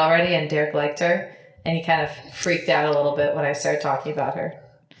they had met already, and Derek liked her, and he kind of freaked out a little bit when I started talking about her.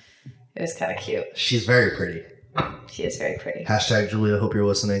 It was kind of cute. She's very pretty. She is very pretty. Hashtag Julia. Hope you're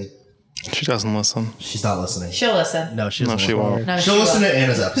listening. She doesn't listen. She's not listening. She'll listen. No, she No, doesn't. she listen. won't. No, She'll she listen will. to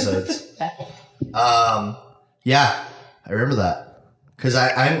Anna's episodes. Yeah, I remember that because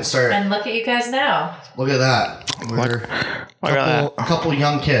I started. And look at you guys now. Look at that. We're Look at a couple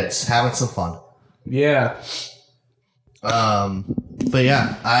young kids having some fun. Yeah. But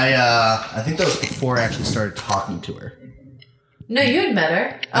yeah, I think that was before I actually started talking to her. No, you had met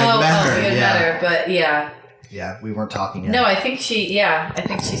her. I met her, you had yeah. met her, but yeah. Yeah, we weren't talking yet. No, I think she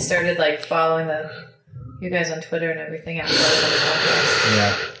started like following you guys on Twitter and everything after I was on the podcast.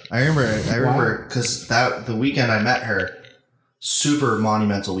 Yeah, I remember because the weekend I met her, super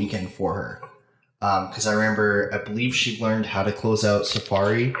monumental weekend for her. Because I believe she learned how to close out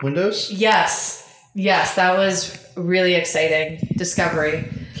Safari windows. Yes, that was really exciting discovery.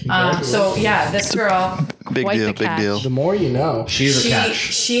 So yeah, this girl, Big Quite deal, the big catch. deal. The more you know. She's a catch.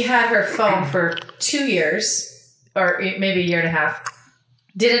 she had her phone for 2 years or maybe a year and a half.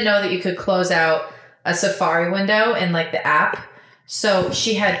 Didn't know that you could close out a Safari window in like the app. So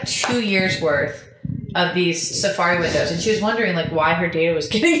she had 2 years worth of these Safari windows, and she was wondering like why her data was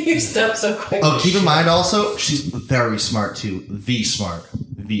getting used up so quick. Oh, keep in mind also, she's very smart too. V smart.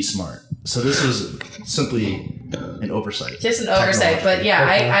 So this was simply an oversight. Just an oversight, but yeah,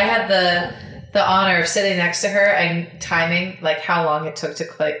 I had the honor of sitting next to her and timing like how long it took to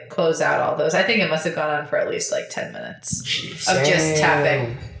close out all those. I think it must have gone on for at least like 10 minutes of just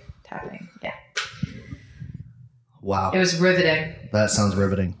tapping. Yeah, Wow, it was riveting. that sounds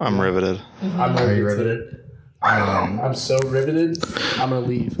riveting. I'm riveted. I'm Are you riveted. riveted? I'm so riveted. I'm going to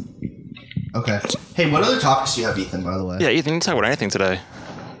leave. Okay. Hey, what other topics do you have, Ethan? By the way, Yeah, Ethan, you can talk about anything today.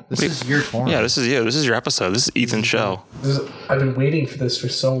 this is your forum. Yeah, this is you. This is your episode. This is Ethan's show. I've been waiting for this for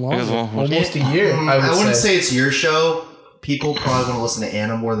so long. Yeah, well, Almost a year, I wouldn't would say it's your show. People probably want to listen to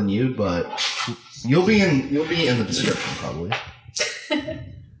Anna more than you, but you'll be in the description probably.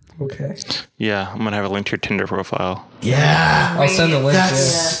 Okay. Yeah, I'm gonna have a link to your Tinder profile. Yeah, I'll send the link.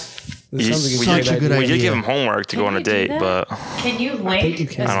 that's This sounds like we a did, great a good idea. we did idea. give him homework to go on a you do date, that? but Can you think link you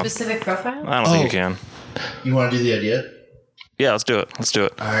can. a I don't- specific profile? I don't think you can. you want to do the idea. Yeah, let's do it. Let's do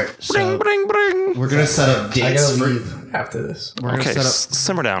it. All right, Bring, so bring, bring. we're gonna set up I dates gotta for. leave after this. We're gonna Okay, set up.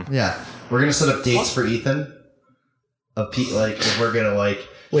 simmer down. Yeah, we're gonna set up dates for Ethan. Of people like if we're gonna like.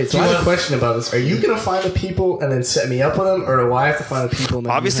 Wait, so Do I you have a want- question about this. Are you going to find the people and then set me up with them, or do I have to find the people and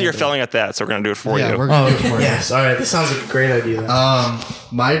then Obviously, you're handle failing at that, so we're gonna do it for Yeah, you. we're gonna do it for you. Yes, all right. This sounds like a great idea. Then.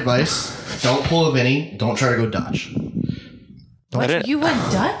 My advice: don't pull a Vinny. Don't try to go Dutch. I didn't. You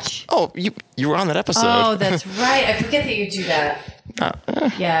went Dutch? Oh, you were on that episode. Oh, that's right. I forget that you do that.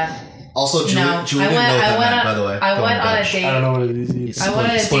 Yeah. Also, Julie, No, Julie I didn't know what that went meant, on- by the way. I going went on a Dutch. date. I don't know what it is either. I went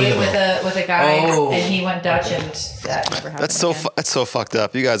on a Split date it with a guy, Oh. and he went Dutch, and that never happened. That's so fucked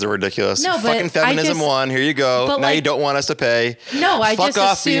up. You guys are ridiculous. No, but fucking feminism I just- won. Here you go. but Now like- you don't want us to pay. No, I Fuck just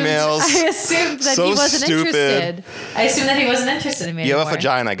off, assumed. females. I assumed that So he wasn't stupid. interested. I assumed that he wasn't interested in me You have a anymore.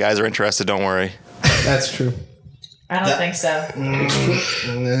 vagina. Guys are interested. Don't worry. That's true. I don't think so.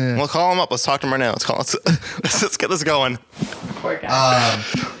 We'll call him up. Let's talk to him right now. Let's get this going. Poor guy.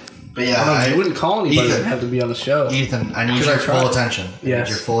 But yeah, I don't know. You wouldn't call anybody Ethan. that had to be on the show. Ethan, I need Should your I try? full attention. I Yes.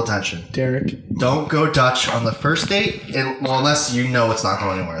 need your full attention. Derek. Don't go Dutch on the first date. Well, unless you know it's not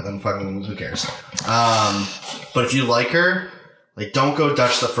going anywhere, then fucking who cares? But if you like her, like, don't go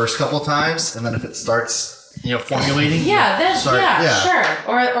Dutch the first couple times, and then if it starts, formulating. Yeah, then start- sure.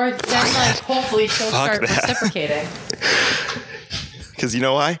 Or then like hopefully she'll Fuck start that. reciprocating. Because you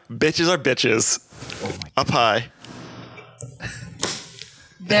know why? Bitches are bitches. Up high.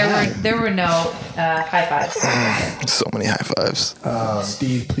 There were no high fives. So many high fives.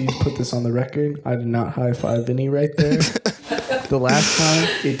 Steve, please put this on the record. I did not high five Vinny right there. The last time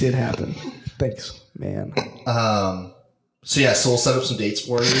it did happen. Thanks, man. So we'll set up some dates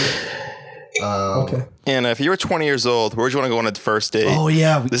for you. Okay. And if you were 20 years old, where would you want to go on a first date? Oh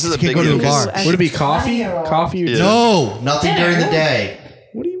yeah, This is a can't big go to deal the bar. because- Would it be coffee? 20-year-old. Coffee or Yeah. dinner? No, nothing Dinner. during the day.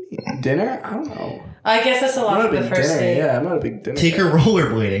 What do you mean? Dinner? I don't know. I guess that's a I'm lot not a for the big first dinner. date. Yeah, I'm not a big dinner. Take her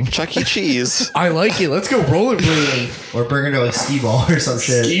rollerblading, Chuck E. Cheese. I like it. Let's go rollerblading. or bring her to like skee ball or some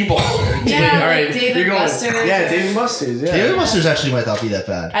shit. Ski ball. Yeah, all right. like Dave You're and going. Buster's. Yeah, Dave and Buster's. Yeah. David Buster's actually might not be that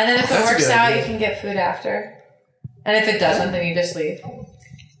bad. And then if it That's a works good out, idea. you can get food after. And if it doesn't, then you just leave.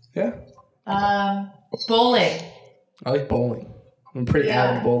 Yeah. Bowling. I like bowling. I'm a pretty Yeah.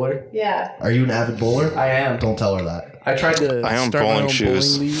 avid bowler. Yeah. Are you an avid bowler? I am. Don't tell her that. I tried to I own start bowling my own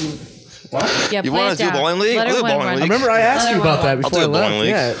shoes. bowling league. What? Yeah, You play wanna it do down. bowling league? Let I'll her do win bowling one. league. I remember I asked Let you her about that win before I'll I do a bowling left.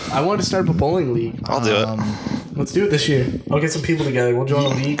 league. Yeah, I wanted to start a bowling league. I'll do it. Let's do it this year. I'll get some people together. We'll join a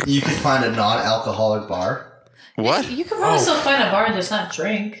league. You can find a non-alcoholic bar. What? You could probably still find a bar and just not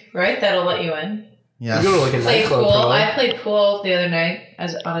drink, right? That'll let you in. Yeah. You go to like a Play nightclub. pool. probably. I played pool the other night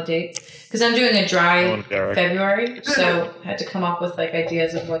as on a date because I'm doing a dry February, so I had to come up with like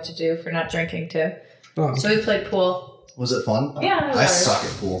ideas of what to do for not drinking too. Oh. So we played pool. Was it fun? Yeah, it was I alright. suck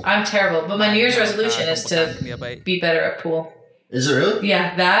at pool. I'm terrible, but my New Year's resolution is to be better at pool. Is it really?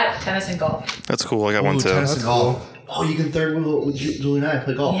 Yeah, that, tennis, and golf. That's cool. I got one Ooh, too. tennis and golf. Oh, you can third wheel with Julie and I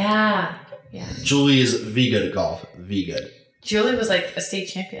play golf. Yeah. Julie is V good at golf. V good. Julie was like a state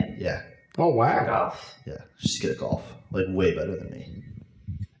champion Yeah. Oh for wow. golf. Yeah. She's good at golf. Like, way better than me.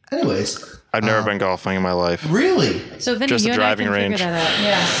 Anyways. I've never been golfing in my life. Really? So Vinny, Just a you and I driving can range. figure that out.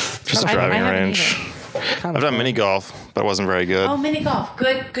 Yeah. Just a I driving haven't range. either. I've done mini golf, but it wasn't very good. Oh, mini golf.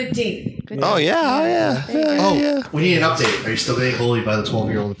 Good date. Good Oh yeah, oh yeah. Oh, we need an update. Are you still getting bullied by the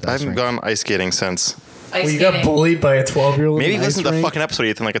 12-year-old? I haven't gone ice skating since. Ice Well, you got skating. bullied by a 12-year-old. Maybe in an listen to ice the rink? fucking episode,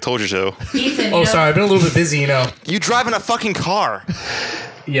 Ethan, like I told you to. Ethan, you Oh, know, sorry. I've been a little bit busy, You drive in a fucking car.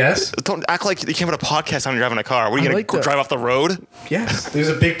 Yes. Don't act like you can't put a podcast on driving a car. What are you I gonna like that. drive off the road? Yes. There's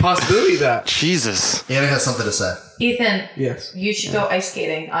a big possibility of that. Jesus. Anna has something to say. Ethan, Yes. you should go ice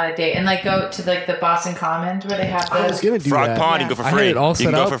skating on a date and like go to like the Boston Commons where they have I was the gonna do Frog that. Pond, you can go for I had free. it all You set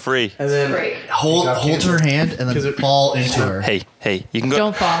can go up. for free. And then great. Hold her hand and then fall into her. Hey, you can go.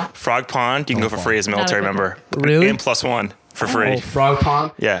 Don't fall. Frog Pond, you can go for free as a military Not a good member. Really? And +1 for free. Oh, Frog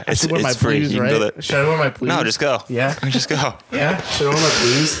Pond. Yeah, I should wear my it's free. blues, You can right? go there. Should I wear my blues? No, just go. Yeah. Just go. Yeah. Should I wear my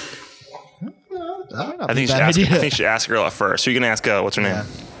blues? That might not I be think a bad idea. you should ask a girl at first. So you can ask what's her name? Yeah.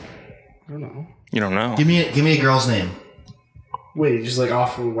 I don't know. You don't know. Give me a girl's name. Wait, just like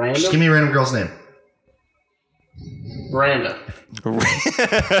off of random? Just give me a random girl's name. Miranda. with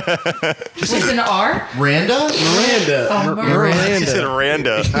an R. Randa? Miranda. Oh, He said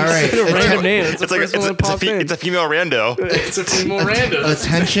Miranda. Randa. All right. It's a random name. It's, It's like it's a female rando. it's a female random.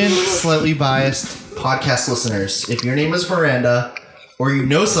 Attention, slightly biased podcast listeners. If your name is Miranda, or you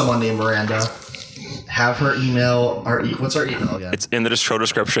know someone named Miranda, have her email. What's our email again? It's in the show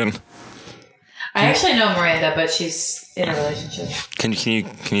description. I actually know Miranda, but she's in a relationship. Can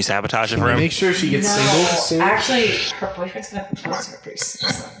you sabotage it for him? Make sure she gets single soon. Actually, her boyfriend's gonna propose to her pretty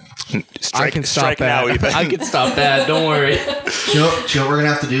soon. Strike, I can stop strike that. now, Ethan. I can stop that. Don't worry. Do you know what we're gonna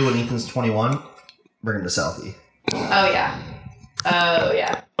have to do when Ethan's 21? Bring him to Southie. Oh yeah. Oh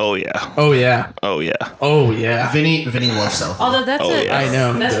yeah. Oh yeah. Oh yeah. Oh yeah. Oh yeah. Vinny loves Southie. Although that's Oh, it. yeah. I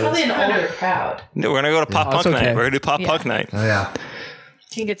know. That's he does. probably an older crowd. No, we're gonna go to Pop Punk it's okay. Night. We're gonna do Pop Yeah. Punk Night. Oh yeah.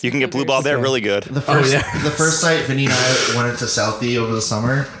 You can get blue ball there really good. The first yeah. the first night Vinny and I went into Southie over the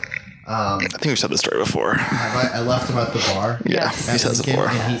summer. I think we've said this story before. I left him at the bar. Yeah, at he said this Lincoln, before.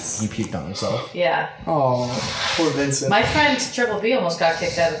 and he puked on himself. Yeah. Oh, poor Vincent. My friend Triple B almost got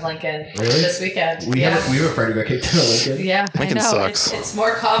kicked out of Lincoln this weekend. We were afraid to go kicked out of Lincoln. Yeah, Lincoln I know. sucks. It's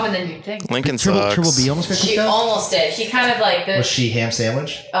more common than you'd think. Lincoln sucks. Triple B almost got She kicked out? almost did. He kind of like Was she ham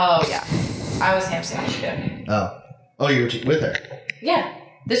sandwich? Oh yeah, I was ham sandwich too. Oh, you were with her? Yeah,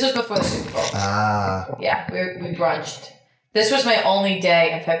 this was before the Super Bowl. Ah. Yeah, we brunched. This was my only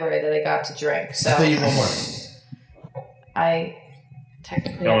day in February that I got to drink. So I thought you had one more. I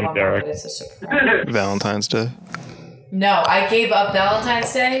technically have one more, but it's a surprise. Valentine's Day. No, I gave up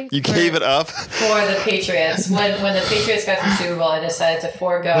Valentine's Day. You gave it up? For the Patriots. When the Patriots got to the Super Bowl, I decided to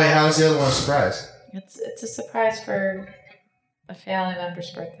forego. Wait, how was the other one a surprise? It's a surprise for a family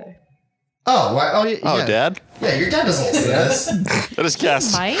member's birthday. Oh, why? Oh, yeah. Oh, Dad? Yeah, your dad doesn't listen to this. I just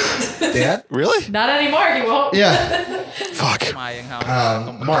guessed. Might? Dad? Really? Not anymore, he won't. Yeah. Fuck.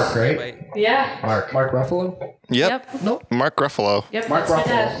 Mark, right? Yeah. Mark. Mark Ruffalo? Yep. Nope. Mark Ruffalo. Yep. Mark that's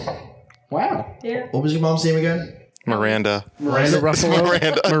my Ruffalo. dad. Wow. Yeah. What was your mom's name again? Miranda. Miranda Ruffalo?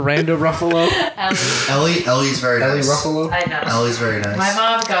 Miranda. Miranda Ruffalo? Ellie. Ellie's very Ellie nice. Ruffalo? I know. Ellie's very nice. My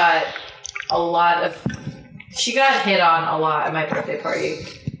mom got a lot of. She got hit on a lot at my birthday party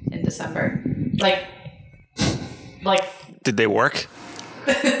in December. Like. Did they work?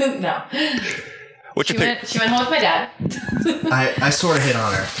 No. What's your pick? She went home with my dad. I sort of hit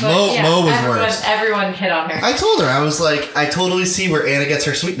on her. But yeah, Mo was worse. Everyone hit on her. I told her, I was like, I totally see where Anna gets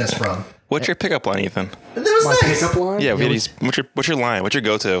her sweetness from. What's your pickup line, Ethan? And that was My nice. pickup line? Yeah, what's your line? What's your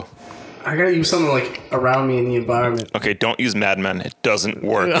go-to? I gotta use something like around me in the environment. Okay, don't use Mad Men. It doesn't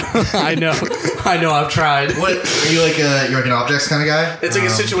work. I know. I've tried. What? Are you like you're like an objects kind of guy? It's like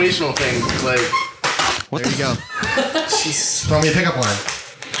a situational thing. Like, What There the you go. jeez. Throw me a pickup line.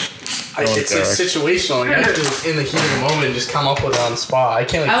 It's like situational. Like, I have to, in the heat of the moment, and just come up with it on the spot. I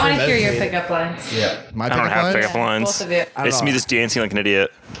can't. Like, I want to hear your premeditate it. pickup lines. Yeah. My I don't pickup have lines? pickup lines. Both of you. It's me just dancing like an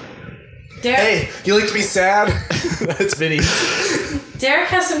idiot. Derek, Hey, you like to be sad? That's Vinny. Derek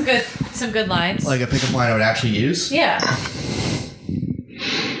has some good lines. Like a pickup line I would actually use? Yeah.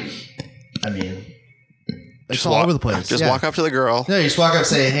 I mean, it's Just all walk- over the place. Just yeah. walk up to the girl. No, you just walk up and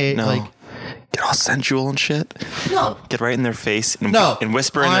say, hey, No. like, Get all sensual and shit. no. Get right in their face and, No. and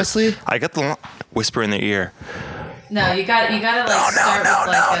whisper Honestly? in their I got the whisper in their ear. No, you gotta like start with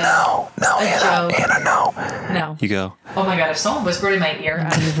like a joke. Anna, no. No. You go. Oh my god, if someone whispered in my ear,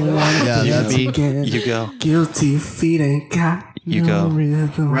 I would flew off. Yeah, that'd be. You go. Guilty feet ain't got You go.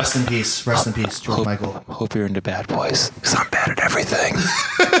 rhythm. Rest in peace. Rest in peace, George Michael. Hope you're into Bad Boys, because I'm bad at everything.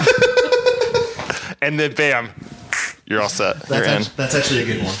 And then bam, you're all set. You're in. That's actually a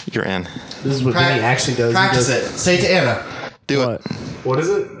good one. You're in. This is what Vinny actually does. He Practice does- it. Say it to Anna. Do What? it. What is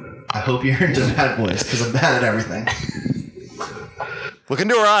it? I hope you're into bad boys because I'm bad at everything. Look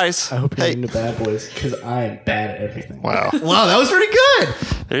into her eyes. I hope you're Hey. into Bad Boys because I am bad at everything. Wow. Wow, that was pretty good.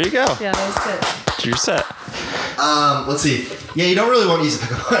 There you go. Yeah, that was good. You're set. Let's see. Yeah, you don't really want to use a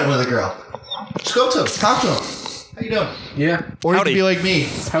pickup line with a girl. Just go to him. Talk to him. How you doing? Yeah. Or you Howdy. could be like me.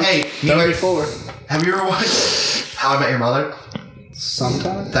 Hey, done me, before. have you ever watched How I Met Your Mother?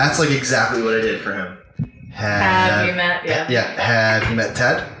 Sometimes. That's like exactly what I did for him. Have you met? Yeah. Yeah. Have you met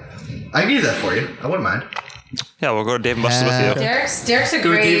Ted? I can do that for you. I wouldn't mind. Yeah, we'll go to Dave and Buster's with you. Derek's a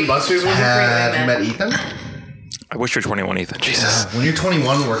Go to Dave great. and Buster's with Have you wingman. met Ethan? I wish you're 21, Ethan. Jesus. When you're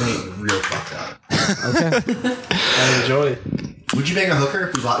 21, we're gonna get real fucked up. I enjoy it. Would you bang a hooker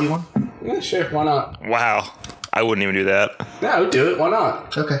if we bought you one? Yeah, sure. Why not? Wow. I wouldn't even do that. Yeah, I would do it. Why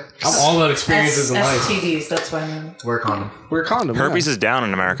not? Okay. I'm all about experiences in life. STDs, that's why I know. Wear a condom. We're a condom. Herpes is down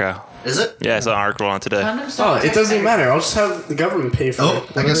in America. Is it? Yeah, I saw an article on it today. Condoms Oh, don't it protect doesn't even everything. matter. I'll just have the government pay for it. Oh,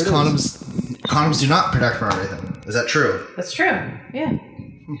 I guess whatever it is. condoms do not protect from everything. Is that true? That's true. Yeah.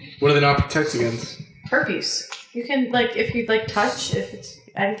 What do they not protect against? Herpes. You can like if you like touch if it's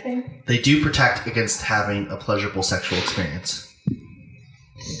anything. They do protect against having a pleasurable sexual experience.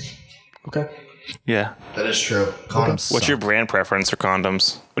 Okay. Yeah. That is true. Condoms. What's your brand preference for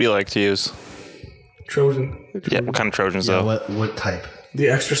condoms? What do you like to use? Trojan. Yeah, what kind of Trojans though? What type? The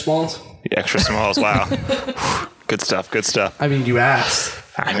extra smalls? The extra smalls. Wow. Good stuff. Good stuff. I mean, you asked.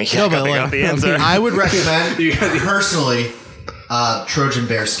 I mean, yeah, they got the answer. I would recommend You got the- personally Trojan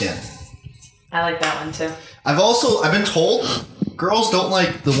bear skin. I like that one too. I've been told girls don't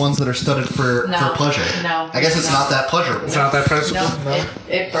like the ones that are studded for pleasure. No. I guess it's No. not that pleasurable. It's not that precious. No,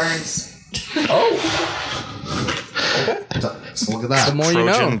 it burns. So look at that. The more you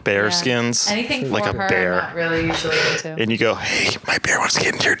Trojan know. bear Yeah. skins. Anything for like a her, bear. I'm not really usually into. And you go, hey, my bear wants to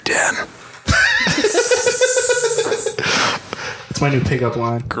get into your den. It's my new pickup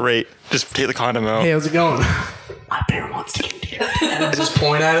line. Great. Just take the condom out. Hey, how's it going? My bear wants to get into And just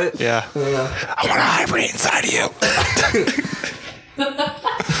point at it. Yeah. I want to hibernate inside of you.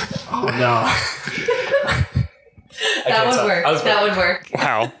 Oh no. That would work. That would work.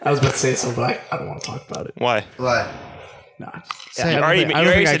 Wow. I was about to say something, but I don't want to talk about it. Why? What? Nah. You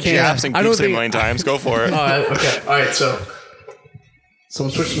already said Japs and Goops a million times. Go for it. Okay. All right. So I'm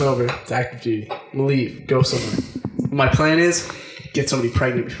switching over to active duty. I'm gonna leave. Go somewhere. My plan is get somebody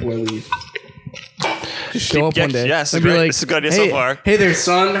pregnant before I leave. Just show up one day. Yes, and great. be like, This is a good idea hey, so far. Hey there,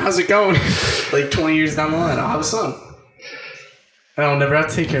 son. How's it going? Like 20 years down the line, I'll have a son. And I'll never have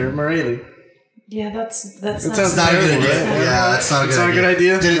to take care of him or anything. Yeah, that's It not sounds Not a good terrible, idea. right? Yeah, that's not a It's good not a idea. good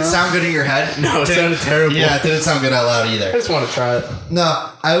idea? Did it No. sound good in your head? No, it sounded terrible. Yeah, it didn't sound good out loud I either. just want to try it. No,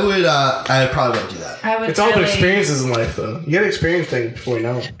 I would. I probably wouldn't do that. I would It's all about really- experiences in life, though. You gotta experience things before you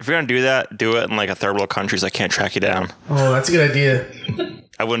know. If you're gonna do that, do it in like a third world countries that can't track you down. Oh, that's a good idea.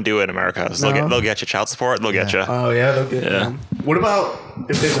 I wouldn't do it in America. So No. they'll get you child support. They'll get you. Oh yeah, they'll get Yeah. What about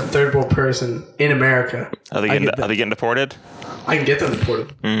if there's a third world person in America? Are they getting deported? I can get them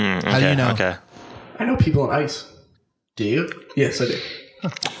deported. Okay, How do you know? Okay. I know people in ICE. Do you? Yes, I do.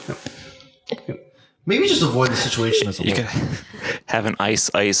 Maybe just avoid the situation as a You whole. could have an ice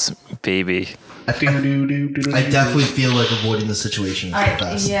baby. I definitely feel like avoiding the situation is the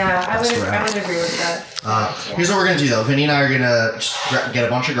best. I best would route. agree with that. Here's what we're gonna do though. Vinny and I are gonna just get a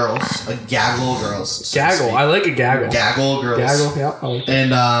bunch of girls, a gaggle of girls. so to Gaggle. speak. I like a gaggle. Gaggle of girls. Gaggle. Yeah. I like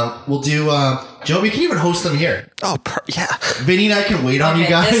that. And we'll do. Joe, we can even host them here. Oh, yeah. Vinny and I can wait on you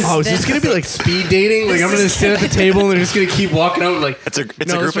Okay, guys. this- Oh, is this gonna be like speed dating? Like I'm gonna sit at the table and they're just gonna keep walking over like It's a no, group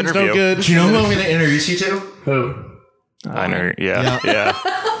this one's interview. no good. Do you know who I'm gonna introduce you to? Who? I know. Yeah.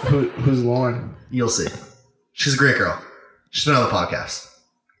 Who's Lauren? You'll see. She's a great girl. She's been on the podcast.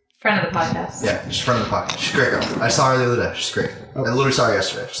 Friend of the podcast. Yeah, she's a friend of the podcast. She's a great girl. I saw her the other day. She's great. I literally saw her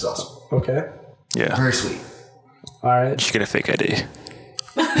yesterday. She's awesome. Okay. Yeah. Very sweet. All right. You should get a fake ID.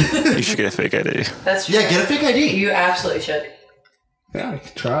 You should get a fake ID. That's true. Yeah, get a fake ID. You absolutely should. Yeah, I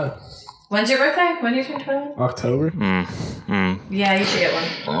could try it. When's your birthday? When do you turn 21? October. Yeah, you should get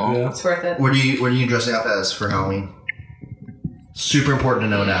one. Yeah. It's worth it. What are you dressing up as for Halloween? Super important to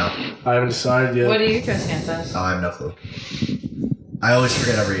know now. I haven't decided yet. What are you dressing up as? Oh, I have no clue. I always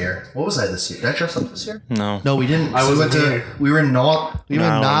forget every year. What was I this year? Did I dress up this year? No. No, we didn't. I we wasn't went to. here. We were in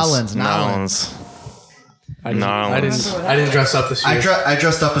Nolans. Nolans. I Nolans. didn't dress up this year. I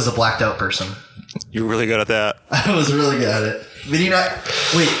dressed up as a blacked out person. You're really good at that. I was really good at it. Vinny and I.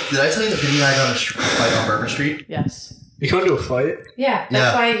 Wait, did I tell you that Vinny and I got in a fight on Bourbon Street? Yes. You going to a fight? Yeah, that's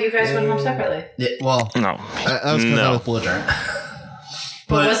Yeah. why you guys went home separately. Yeah, well, No. I was because I No. was belligerent.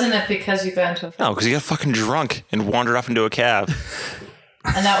 But wasn't it because you got into a fight? No, because you got fucking drunk and wandered off into a cab.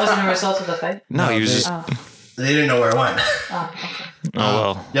 And that wasn't a result of the fight? No, you just. Oh, They didn't know where I went. oh okay. Oh,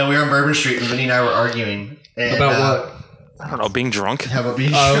 well. Yeah, we were on Bourbon Street and Vinny and I were arguing. And, About what? I don't know, being drunk. How about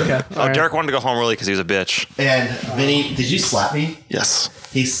being Oh, okay. Oh, Derek wanted to go home early because he was a bitch. And Vinny, did you slap me? Yes.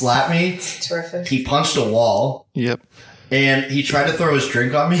 He slapped me. Terrific. He punched a wall. Yep. And he tried to throw his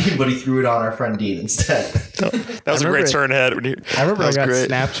drink on me, but he threw it on our friend Dean instead. That was a remember great it. turn ahead. I remember I got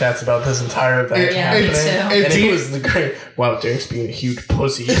Snapchats about this entire event Yeah, happening. me too. And And it Dean- was the great. Wow, Derek's being a huge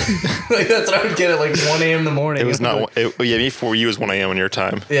pussy. Like that's what I would get at like 1 a.m. in the morning. It was not. Me for you was 1 a.m. on your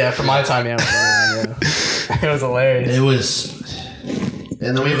time. Yeah, for my time, yeah. It was 1 a.m., yeah. It was hilarious. It was.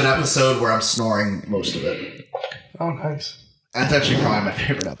 And then we have an episode where I'm snoring most of it. Oh, nice. That's actually probably my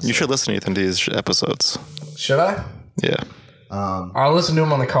favorite episode. You should listen, Ethan, to these episodes. Should I? Yeah. I'll listen to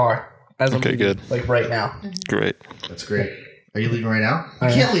him on the car. As I'm Okay, leaving, good. Like right now. Great. That's great. Are you leaving right now? I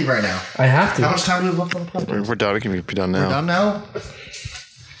You am. can't leave right now. I have to. How much time do we have left on the podcast? We're done. We can be done now. We're done now?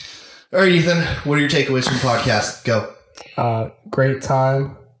 All right, Ethan. What are your takeaways from the podcast? Go. Great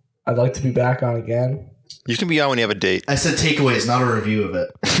time. I'd like to be back on again. You can be on when you have a date. I said takeaways, not a review of it.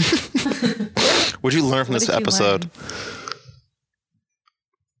 What'd you learn from this did you episode?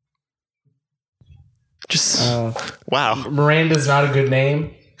 Just wow. Miranda's not a good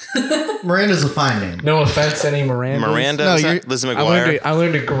name. Miranda's a fine name. No offense to any Mirandas. Miranda, No, is that you're- Lizzie I McGuire.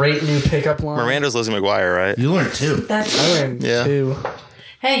 learned a great new pickup line. Miranda's Lizzie McGuire, right? You learned too. That's I learned Yeah. two.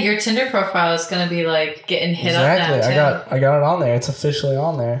 Hey, your Tinder profile is gonna be like getting hit Exactly. up now too. I got it on there. It's officially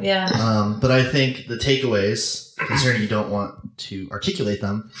on there. Yeah. But I think the takeaways, considering you don't want to articulate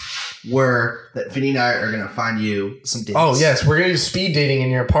them, were that Vinny and I are going to find you some dates. Oh yes, we're gonna do speed dating in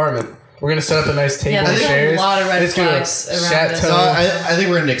your apartment. We're gonna set up a nice table Yeah, and there's a chairs. lot of red It's gonna flags around this. So chateau. I think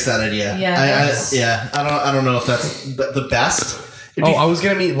we're going to nix that idea. Yeah, that's- I don't know if that's the best. It'd be- I was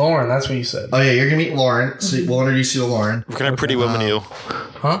gonna meet Lauren. That's what you said. Oh yeah, you're gonna meet Lauren. So we'll introduce you to Lauren. We're gonna pretty woman you.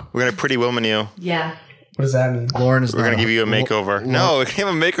 Huh? We're gonna pretty woman you. Yeah. What does that mean? Lauren is. We're gonna give you a makeover. No, we can't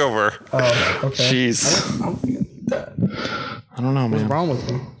have a makeover. Oh, okay. Jeez. I don't think I need that. I don't know, What's man. wrong with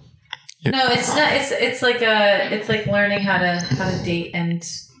me? No, it's not. It's like learning how to date and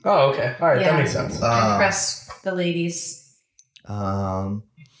Oh, okay. All right, Yeah. that makes sense. impress the ladies.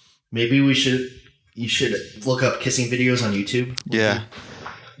 Maybe you should look up kissing videos on YouTube. Yeah.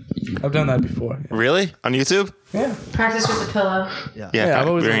 I've done that before. Really? On YouTube? Yeah. Practice with the pillow. Yeah, I've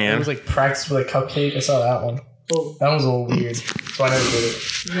always with your it hand. was like practice with a cupcake. I saw that one. That one was a little weird, so I never did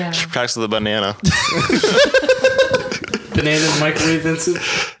it. Yeah. Practice with a banana. Banana in the microwave, Vincent.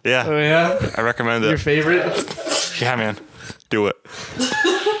 Yeah. Oh yeah, I recommend your it. favorite. Yeah, man. Do it.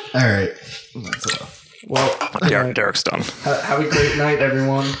 All right. That's enough. Well, Derek's done. have a great night,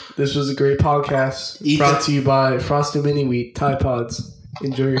 everyone. This was a great podcast Ethan- brought to you by Frosted Mini Wheat Tide Pods.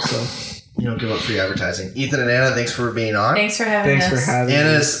 Enjoy yourself. You don't give up free advertising. Ethan and Anna, thanks for being on. Thanks for having Thanks us. for having me.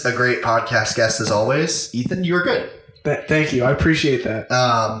 Anna's a great podcast guest as always. Ethan, you were good. Thank you. I appreciate that.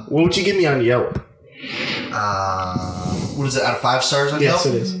 What would you give me on Yelp? What is it, out of 5 stars on Yes,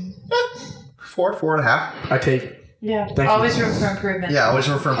 Yelp? it is. 4.5. I take it. Yeah. Thank Always you. room for improvement. Yeah, always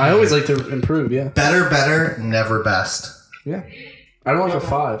refer. I always like to improve. Yeah. better, never best. Yeah. I don't like a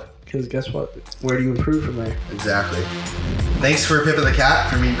 5 because guess what? Where do you improve from there? Exactly. Thanks for Pippa the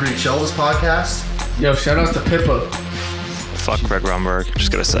Cat for being pretty chill this podcast. Yo, shout out to Pippa. Fuck Greg Rumberg.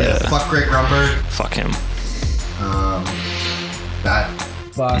 Just gotta say it. Fuck Greg Rumberg. Fuck him. Bye.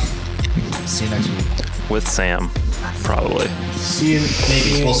 Bye. See you next week. With Sam. Probably. See you.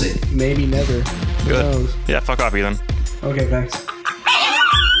 Maybe. We'll see. Maybe never. Who Good. knows? Yeah, fuck off, Ethan. Okay, thanks.